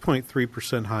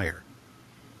 6.3% higher.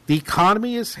 The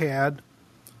economy has had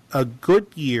a good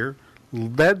year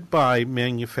led by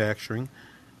manufacturing,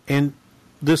 and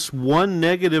this one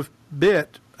negative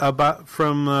bit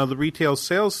from the retail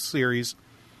sales series,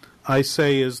 I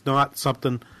say, is not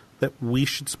something that we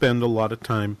should spend a lot of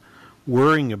time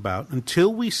worrying about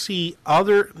until we see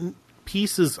other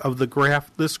pieces of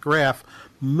this graph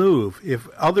move. If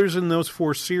others in those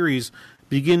 4 series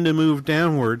begin to move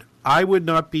downward, I would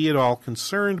not be at all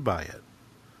concerned by it.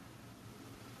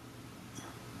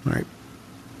 All right.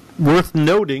 Worth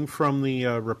noting from the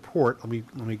report, let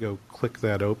me go click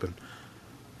that open.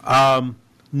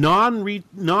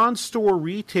 Non-store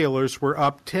retailers were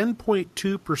up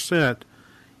 10.2%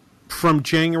 from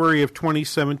January of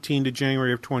 2017 to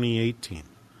January of 2018.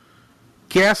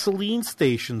 Gasoline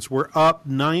stations were up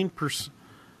 9%,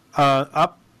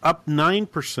 up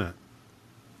 9%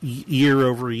 year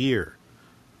over year.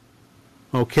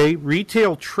 Okay,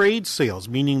 retail trade sales,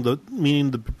 meaning the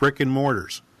brick and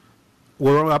mortars,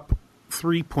 were up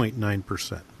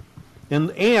 3.9%.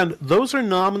 And those are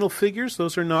nominal figures;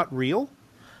 those are not real.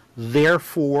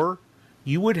 Therefore,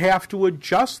 you would have to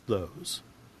adjust those.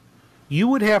 You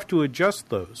would have to adjust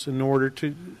those in order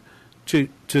to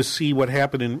see what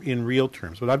happened in real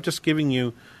terms. But I'm just giving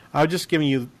you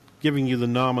the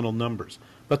nominal numbers.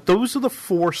 But those are the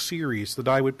 4 series that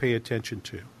I would pay attention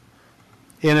to.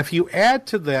 And if you add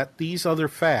to that these other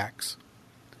facts,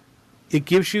 it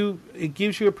gives you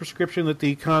a prescription that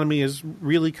the economy is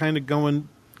really kind of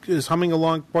is humming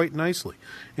along quite nicely.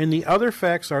 And the other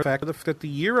facts are that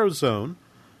the Eurozone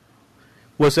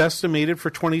was estimated for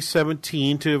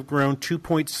 2017 to have grown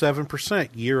 2.7%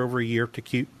 year over year to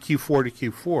Q4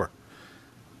 to Q4.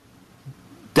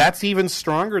 That's even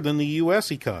stronger than the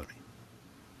U.S. economy.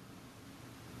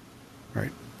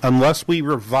 unless we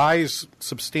revise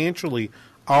substantially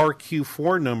our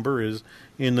Q4 number is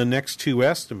in the next two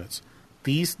estimates,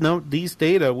 these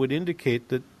data would indicate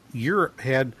that Europe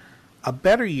had a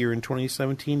better year in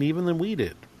 2017 even than we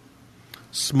did.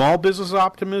 Small business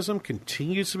optimism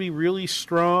continues to be really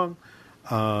strong.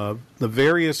 The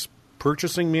various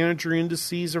purchasing manager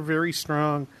indices are very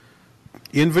strong.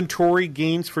 Inventory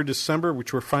gains for December,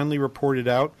 which were finally reported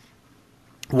out,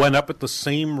 went up at the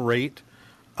same rate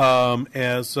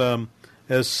as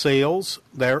sales.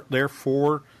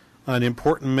 Therefore, an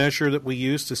important measure that we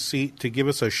use to give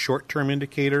us a short-term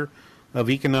indicator of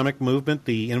economic movement,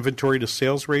 the inventory to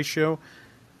sales ratio,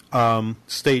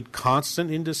 stayed constant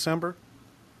in December.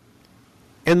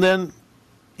 And then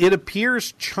it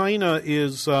appears China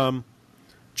is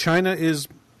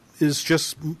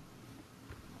just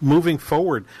moving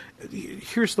forward.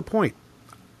 Here's the point.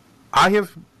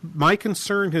 My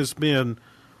concern has been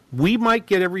we might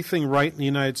get everything right in the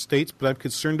United States, but I'm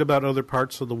concerned about other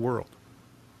parts of the world.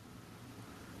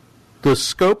 The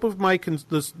scope of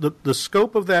the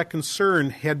scope of that concern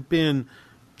had been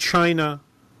China,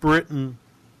 Britain,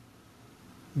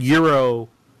 Euro,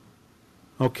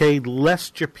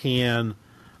 less Japan,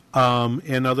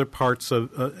 and other parts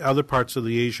of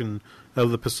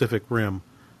the Pacific Rim.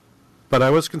 But I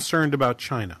was concerned about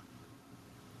China.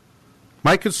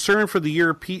 My concern for the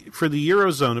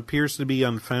Eurozone appears to be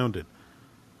unfounded.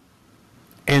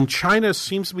 And China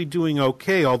seems to be doing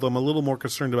okay, although I'm a little more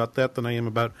concerned about that than I am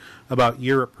about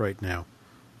Europe right now.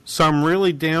 So I'm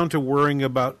really down to worrying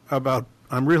about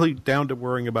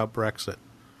Brexit.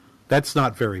 That's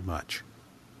not very much.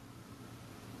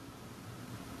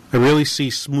 I really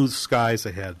see smooth skies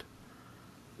ahead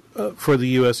for the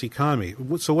U.S. economy.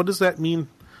 So what does that mean?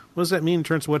 What does that mean in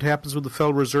terms of what happens with the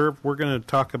Federal Reserve? We're going to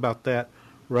talk about that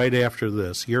right after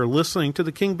this. You're listening to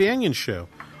The King Banaian Show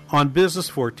on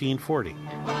Business 1440.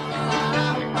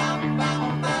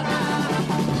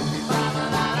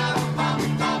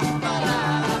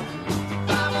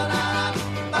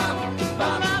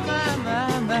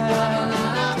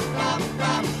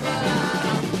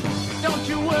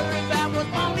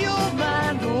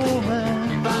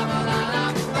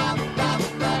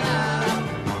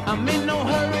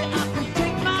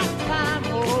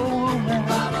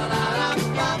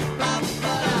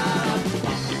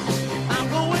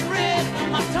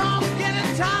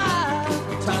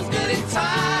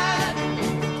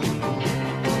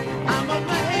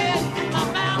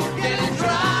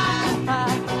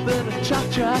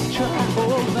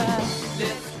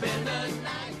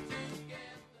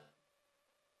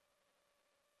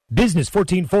 Business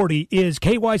 1440 is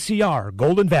KYCR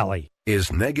Golden Valley.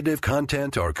 Is negative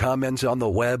content or comments on the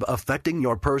web affecting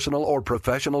your personal or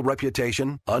professional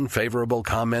reputation? Unfavorable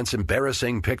comments,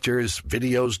 embarrassing pictures,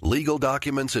 videos, legal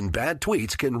documents, and bad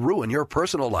tweets can ruin your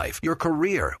personal life, your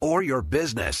career, or your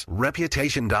business.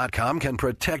 Reputation.com can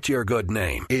protect your good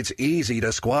name. It's easy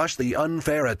to squash the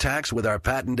unfair attacks with our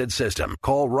patented system.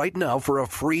 Call right now for a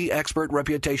free expert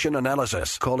reputation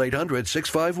analysis. Call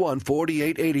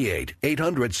 800-651-4888.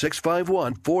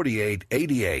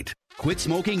 800-651-4888. Quit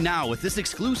smoking now with this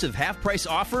exclusive half-price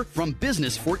offer from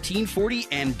Business 1440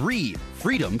 and Breathe.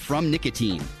 Freedom from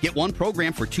nicotine. Get one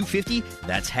program for $250.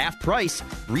 That's half price.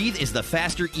 Breathe is the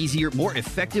faster, easier, more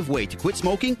effective way to quit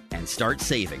smoking and start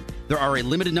saving. There are a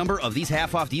limited number of these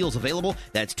half-off deals available.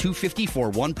 That's $250 for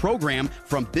one program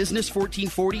from Business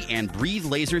 1440 and Breathe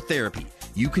Laser Therapy.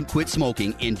 You can quit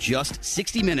smoking in just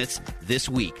 60 minutes this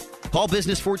week. Call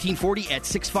Business 1440 at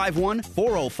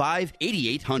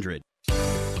 651-405-8800.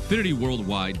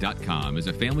 AffinityWorldwide.com is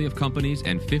a family of companies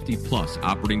and 50-plus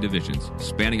operating divisions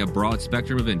spanning a broad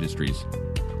spectrum of industries.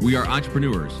 We are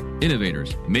entrepreneurs,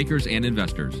 innovators, makers, and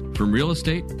investors. From real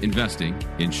estate, investing,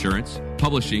 insurance,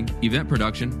 publishing, event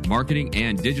production, marketing,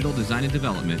 and digital design and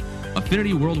development,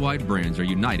 Affinity Worldwide brands are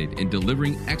united in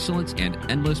delivering excellence and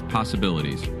endless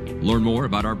possibilities. Learn more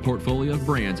about our portfolio of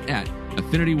brands at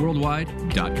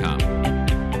AffinityWorldwide.com.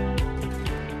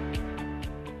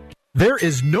 There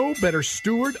is no better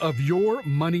steward of your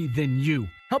money than you.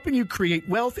 Helping you create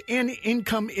wealth and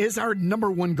income is our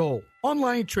number one goal.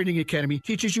 Online Trading Academy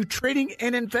teaches you trading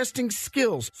and investing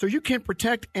skills so you can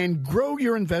protect and grow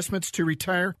your investments to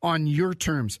retire on your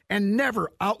terms and never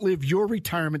outlive your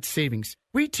retirement savings.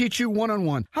 We teach you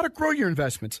one-on-one how to grow your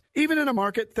investments, even in a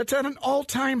market that's at an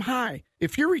all-time high.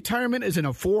 If your retirement is in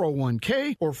a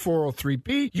 401k or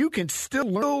 403b, you can still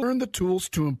learn the tools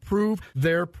to improve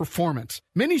their performance.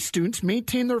 Many students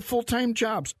maintain their full-time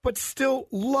jobs, but still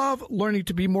love learning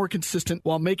to be more consistent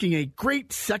while making a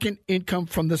great second income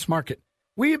from this market.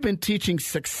 We have been teaching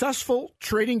successful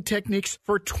trading techniques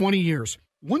for 20 years.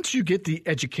 Once you get the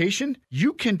education,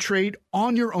 you can trade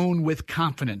on your own with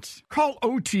confidence. Call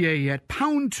OTA at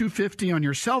pound 250 on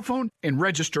your cell phone and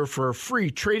register for a free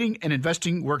trading and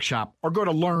investing workshop, or go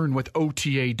to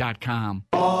learnwithota.com.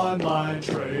 Online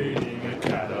Trading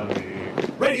Academy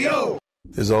Radio.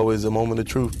 There's always a moment of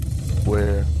truth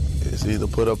where it's either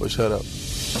put up or shut up.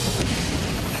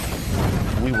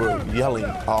 We were yelling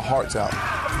our hearts out.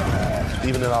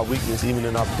 Even in our weakness, even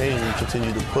in our pain, we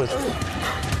continued to push.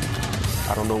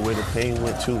 I don't know where the pain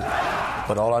went to,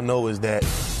 but all I know is that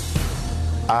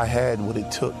I had what it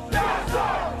took.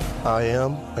 I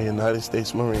am a United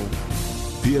States Marine.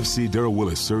 PFC Darrell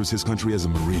Willis serves his country as a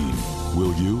Marine.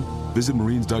 Will you? Visit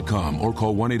Marines.com or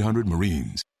call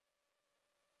 1-800-MARINES.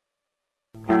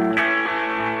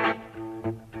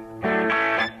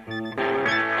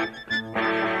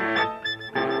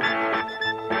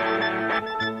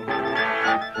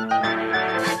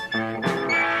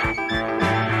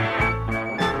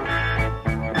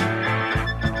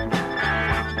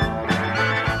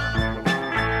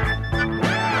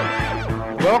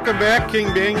 Welcome back,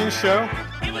 King Banyan Show.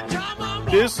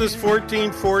 Business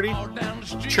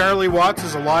 1440. Charlie Watts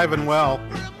is alive and well.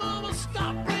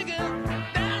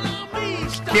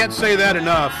 Can't say that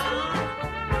enough.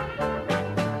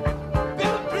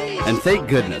 And thank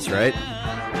goodness, right?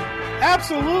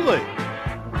 Absolutely.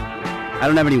 I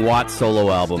don't have any Watts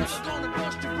solo albums.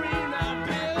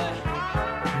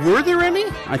 Were there any?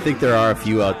 I think there are a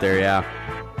few out there, yeah.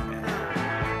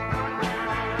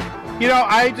 You know,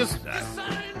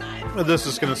 well, this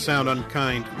is going to sound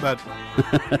unkind, but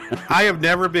I have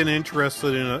never been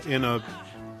interested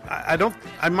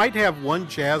I might have one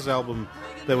jazz album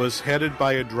that was headed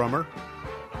by a drummer.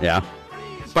 Yeah.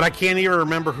 But I can't even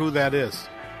remember who that is.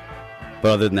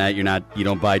 But other than that, you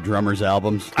don't buy drummers'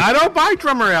 albums? I don't buy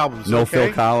drummer albums. No okay?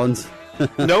 Phil Collins?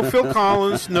 No Phil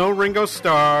Collins, no Ringo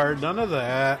Starr, none of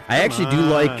that. I actually do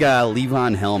like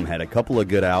Levon Helm had a couple of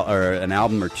good an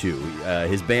album or two.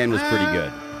 His band was pretty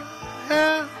good.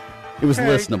 It was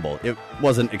listenable. It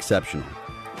wasn't exceptional.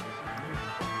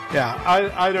 Yeah,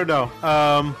 I don't know.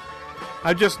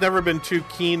 I've just never been too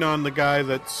keen on the guy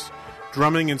that's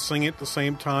drumming and singing at the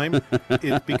same time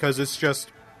because it's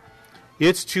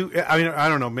too. I mean, I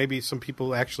don't know. Maybe some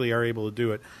people actually are able to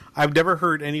do it. I've never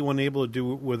heard anyone able to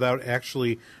do it without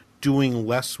actually doing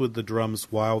less with the drums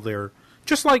while they're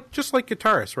just like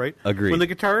guitarists, right? Agreed. When the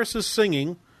guitarist is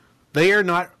singing, they are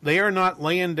not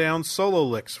laying down solo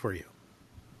licks for you.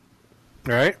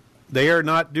 All right? They are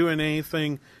not doing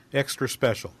anything extra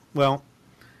special. Well,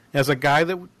 as a guy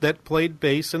that played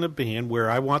bass in a band where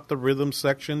I want the rhythm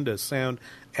section to sound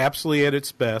absolutely at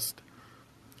its best,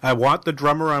 I want the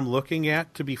drummer I'm looking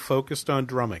at to be focused on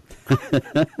drumming.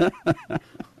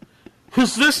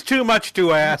 Is this too much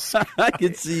to ask? I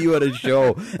can see you at a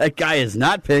show. That guy is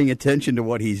not paying attention to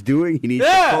what he's doing. He needs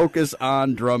to focus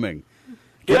on drumming.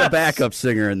 Get a backup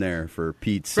singer in there, for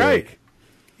Pete's sake. Right.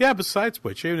 Yeah, besides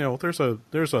which,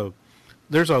 there's a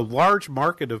large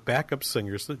market of backup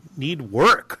singers that need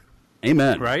work.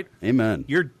 Amen. Right? Amen.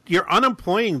 You're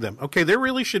unemploying them. Okay,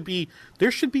 there should be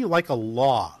like a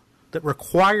law that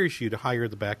requires you to hire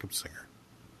the backup singer.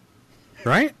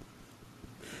 Right?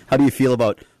 How do you feel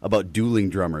about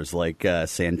dueling drummers like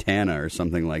Santana or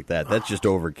something like that? That's just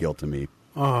overkill to me.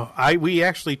 We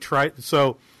actually tried.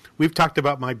 So we've talked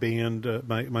about my band,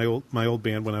 my old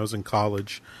band when I was in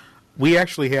college. We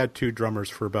actually had two drummers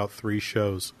for about 3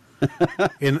 shows,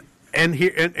 and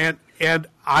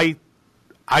I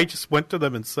just went to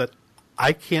them and said,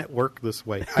 I can't work this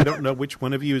way. I don't know which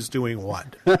one of you is doing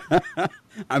what.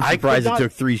 I'm surprised it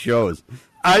took 3 shows.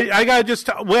 I got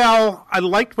to I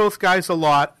liked both guys a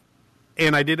lot,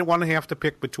 and I didn't want to have to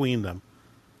pick between them.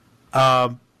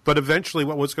 But eventually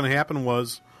what was going to happen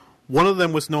was one of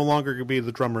them was no longer going to be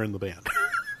the drummer in the band.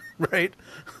 Right?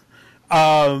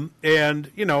 And,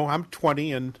 I'm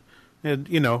 20 and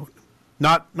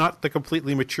not the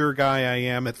completely mature guy I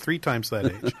am at 3 times that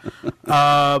age.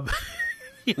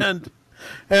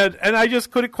 And I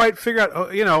just couldn't quite figure out,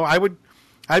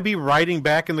 I'd be riding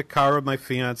back in the car with my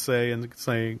fiance and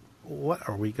saying, what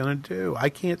are we going to do? I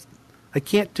can't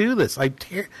do this.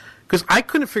 Because I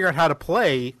couldn't figure out how to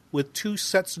play with 2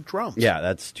 sets of drums. Yeah,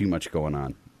 that's too much going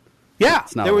on. Yeah.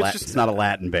 It's not a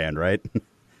Latin band, right?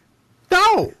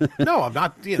 No, I'm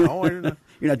not, You're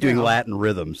not doing Latin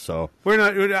rhythms, so. We're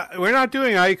not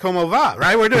doing Ai Como Va,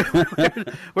 right?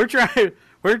 We're trying to do,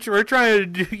 we're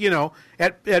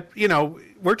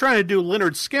trying to do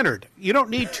Lynyrd Skynyrd. You don't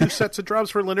need 2 sets of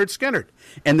drums for Lynyrd Skynyrd.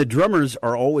 And the drummers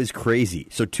are always crazy.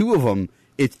 So 2 of them,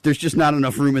 there's just not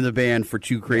enough room in the band for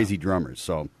 2 crazy drummers.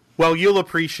 So. Well, you'll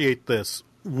appreciate this.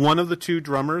 One of the 2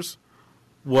 drummers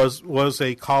was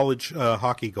a college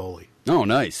hockey goalie. Oh,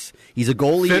 nice. He's a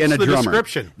goalie Fits and a the drummer.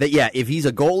 Description. If he's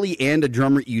a goalie and a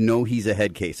drummer, you know he's a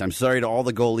head case. I'm sorry to all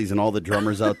the goalies and all the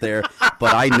drummers out there,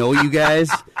 but I know you guys.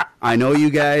 And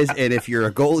if you're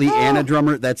a goalie and a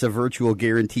drummer, that's a virtual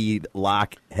guaranteed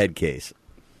lock head case.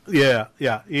 Yeah.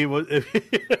 He was.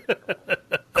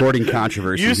 Courting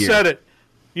controversy. You here. said it.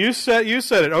 You said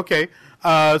it. Okay.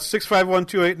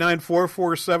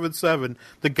 651-289-4477.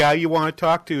 The guy you want to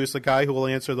talk to is the guy who will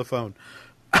answer the phone.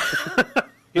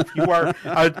 If you are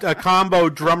a combo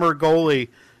drummer goalie,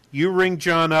 you ring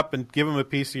John up and give him a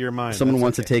piece of your mind. Someone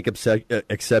wants to take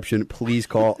exception, please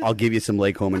call. I'll give you some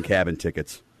Lake Home and Cabin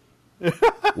tickets.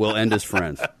 We'll end as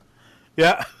friends.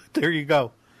 Yeah, there you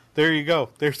go.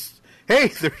 There's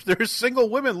single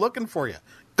women looking for you.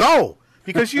 Go!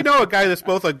 Because you know a guy that's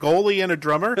both a goalie and a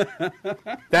drummer.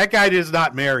 That guy is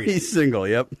not married. He's single,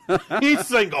 yep. He's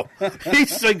single.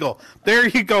 There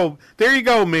you go,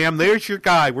 ma'am. There's your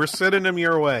guy. We're sending him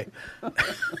your way.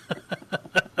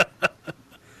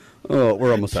 Oh,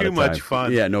 we're almost out of time. Too much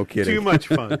fun. Yeah, no kidding. Too much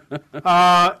fun.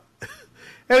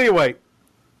 Anyway,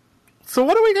 so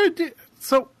what are we going to do?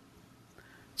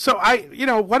 So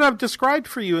what I've described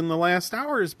for you in the last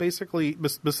hour is basically,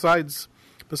 besides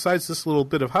this little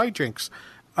bit of hijinks,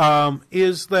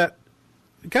 is that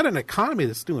we've got an economy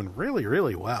that's doing really,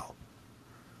 really well.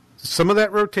 Some of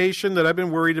that rotation that I've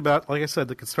been worried about, like I said,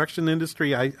 the construction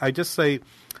industry, I just say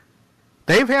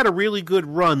they've had a really good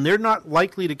run. They're not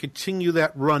likely to continue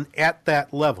that run at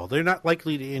that level. They're not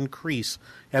likely to increase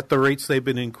at the rates they've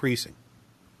been increasing.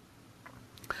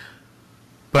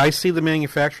 But I see the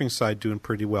manufacturing side doing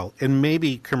pretty well. And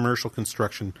maybe commercial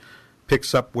construction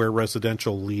picks up where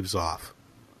residential leaves off.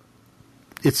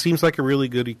 It seems like a really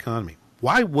good economy.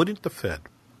 Why wouldn't the Fed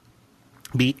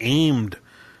be aimed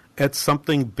at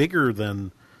something bigger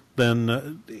than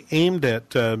aimed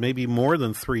at maybe more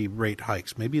than 3 rate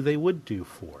hikes? Maybe they would do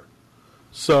 4.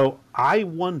 So I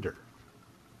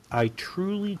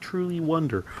truly, truly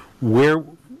wonder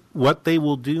what they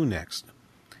will do next.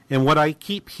 And what I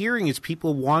keep hearing is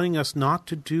people wanting us not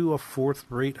to do a 4th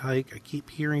rate hike. I keep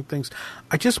hearing things.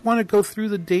 I just want to go through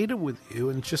the data with you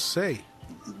and just say,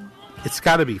 it's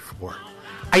got to be 4.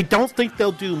 I don't think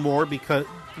they'll do more,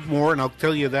 and I'll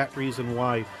tell you that reason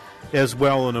why as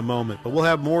well in a moment. But we'll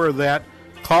have more of that.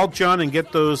 Call John and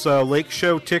get those Lake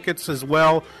Show tickets as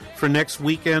well for next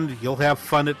weekend. You'll have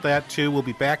fun at that, too. We'll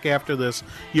be back after this.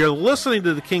 You're listening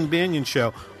to The King Banaian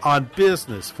Show on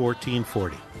Business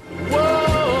 1440.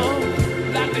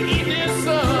 Whoa, like the evening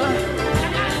sun.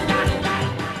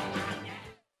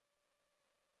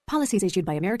 Policies issued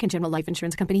by American General Life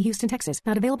Insurance Company, Houston, Texas.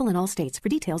 Not available in all states. For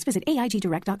details, visit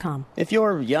AIGdirect.com. If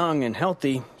you're young and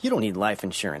healthy, you don't need life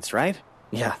insurance, right?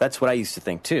 Yeah, that's what I used to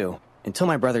think, too, until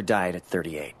my brother died at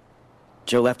 38.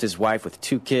 Joe left his wife with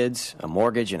 2 kids, a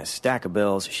mortgage, and a stack of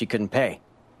bills she couldn't pay.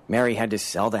 Mary had to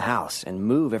sell the house and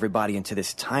move everybody into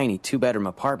this tiny 2-bedroom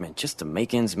apartment just to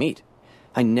make ends meet.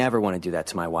 I never want to do that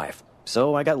to my wife,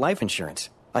 so I got life insurance.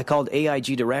 I called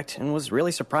AIG Direct and was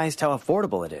really surprised how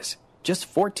affordable it is.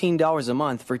 Just $14 a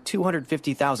month for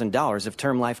 $250,000 of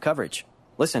term life coverage.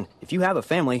 Listen, if you have a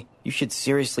family, you should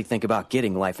seriously think about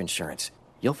getting life insurance.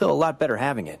 You'll feel a lot better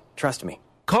having it. Trust me.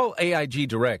 Call AIG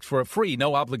Direct for a free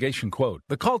no-obligation quote.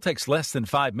 The call takes less than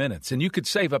 5 minutes, and you could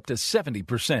save up to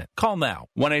 70%. Call now.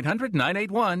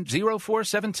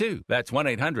 1-800-981-0472. That's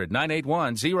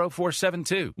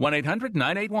 1-800-981-0472.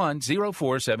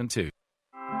 1-800-981-0472.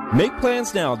 Make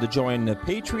plans now to join the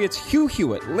Patriots Hugh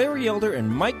Hewitt, Larry Elder, and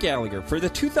Mike Gallagher for the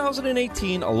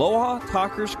 2018 Aloha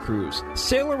Talkers Cruise.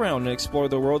 Sail around and explore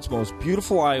the world's most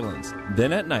beautiful islands.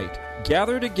 Then at night,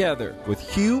 gather together with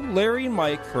Hugh, Larry, and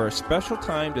Mike for a special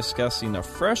time discussing a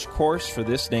fresh course for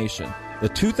this nation. The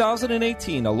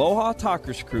 2018 Aloha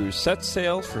Talkers Cruise sets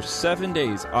sail for 7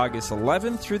 days, August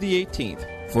 11th through the 18th.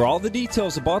 For all the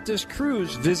details about this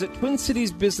cruise, visit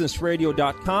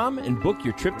TwinCitiesBusinessRadio.com and book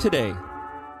your trip today.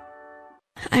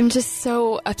 I'm just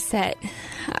so upset.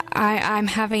 I'm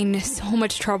having so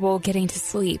much trouble getting to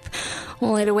sleep,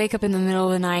 only to wake up in the middle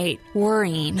of the night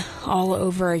worrying all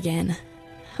over again.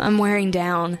 I'm wearing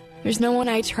down. There's no one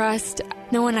I trust,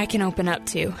 no one I can open up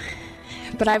to.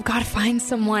 But I've got to find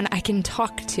someone I can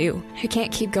talk to. I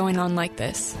can't keep going on like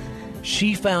this.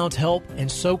 She found help,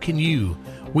 and so can you.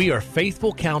 We are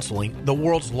Faithful Counseling, the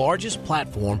world's largest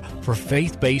platform for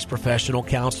faith-based professional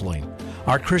counseling.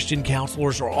 Our Christian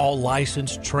counselors are all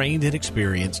licensed, trained, and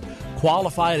experienced,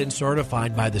 qualified and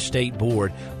certified by the state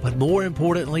board, but more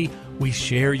importantly, we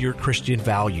share your Christian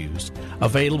values.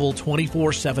 Available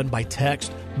 24/7 by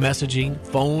text, messaging,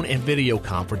 phone, and video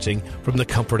conferencing from the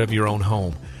comfort of your own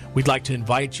home. We'd like to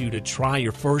invite you to try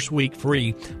your first week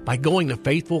free by going to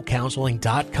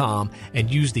faithfulcounseling.com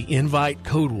and use the invite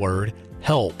code word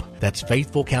HELP. That's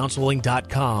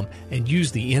faithfulcounseling.com and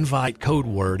use the invite code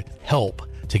word HELP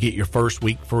to get your first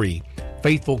week free.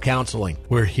 Faithful Counseling,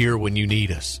 we're here when you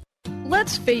need us.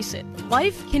 Let's face it,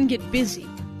 life can get busy.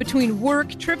 Between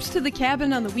work, trips to the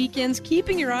cabin on the weekends,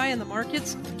 keeping your eye on the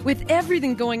markets, with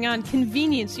everything going on,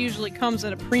 convenience usually comes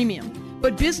at a premium.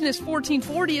 But Business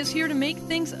 1440 is here to make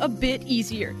things a bit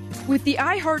easier. With the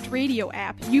iHeartRadio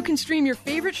app, you can stream your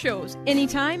favorite shows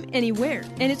anytime, anywhere,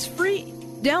 and it's free.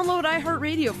 Download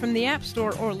iHeartRadio from the App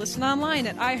Store or listen online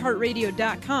at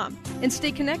iHeartRadio.com and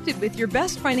stay connected with your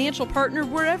best financial partner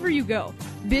wherever you go.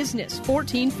 Business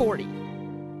 1440.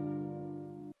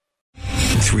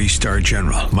 3-star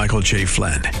General Michael J.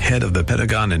 Flynn, head of the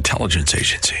Pentagon Intelligence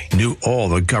Agency, knew all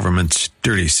the government's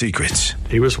dirty secrets.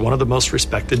 He was one of the most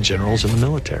respected generals in the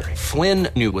military. Flynn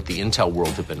knew what the intel world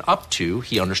had been up to.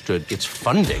 He understood its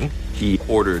funding. He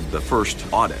ordered the first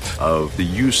audit of the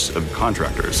use of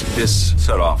contractors. This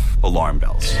set off alarm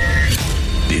bells.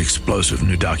 The explosive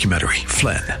new documentary,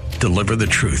 Flynn, Deliver the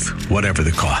Truth, Whatever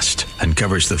the Cost,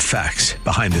 uncovers the facts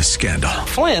behind this scandal.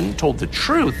 Flynn told the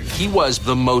truth. He was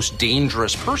the most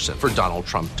dangerous person for Donald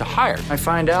Trump to hire. I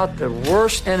find out the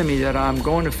worst enemy that I'm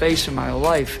going to face in my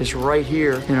life is right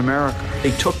here in America.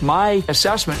 They took my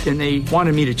assessment and they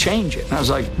wanted me to change it. And I was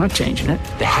like, I'm not changing it.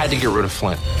 They had to get rid of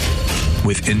Flynn.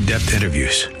 With in-depth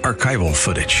interviews, archival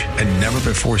footage, and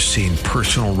never-before-seen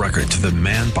personal records of the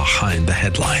man behind the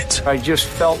headlines. I just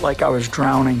felt like I was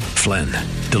drowning. Flynn,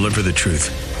 Deliver the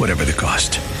Truth, Whatever the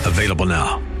Cost. Available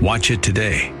now. Watch it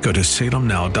today. Go to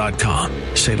salemnow.com.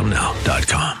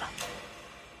 salemnow.com.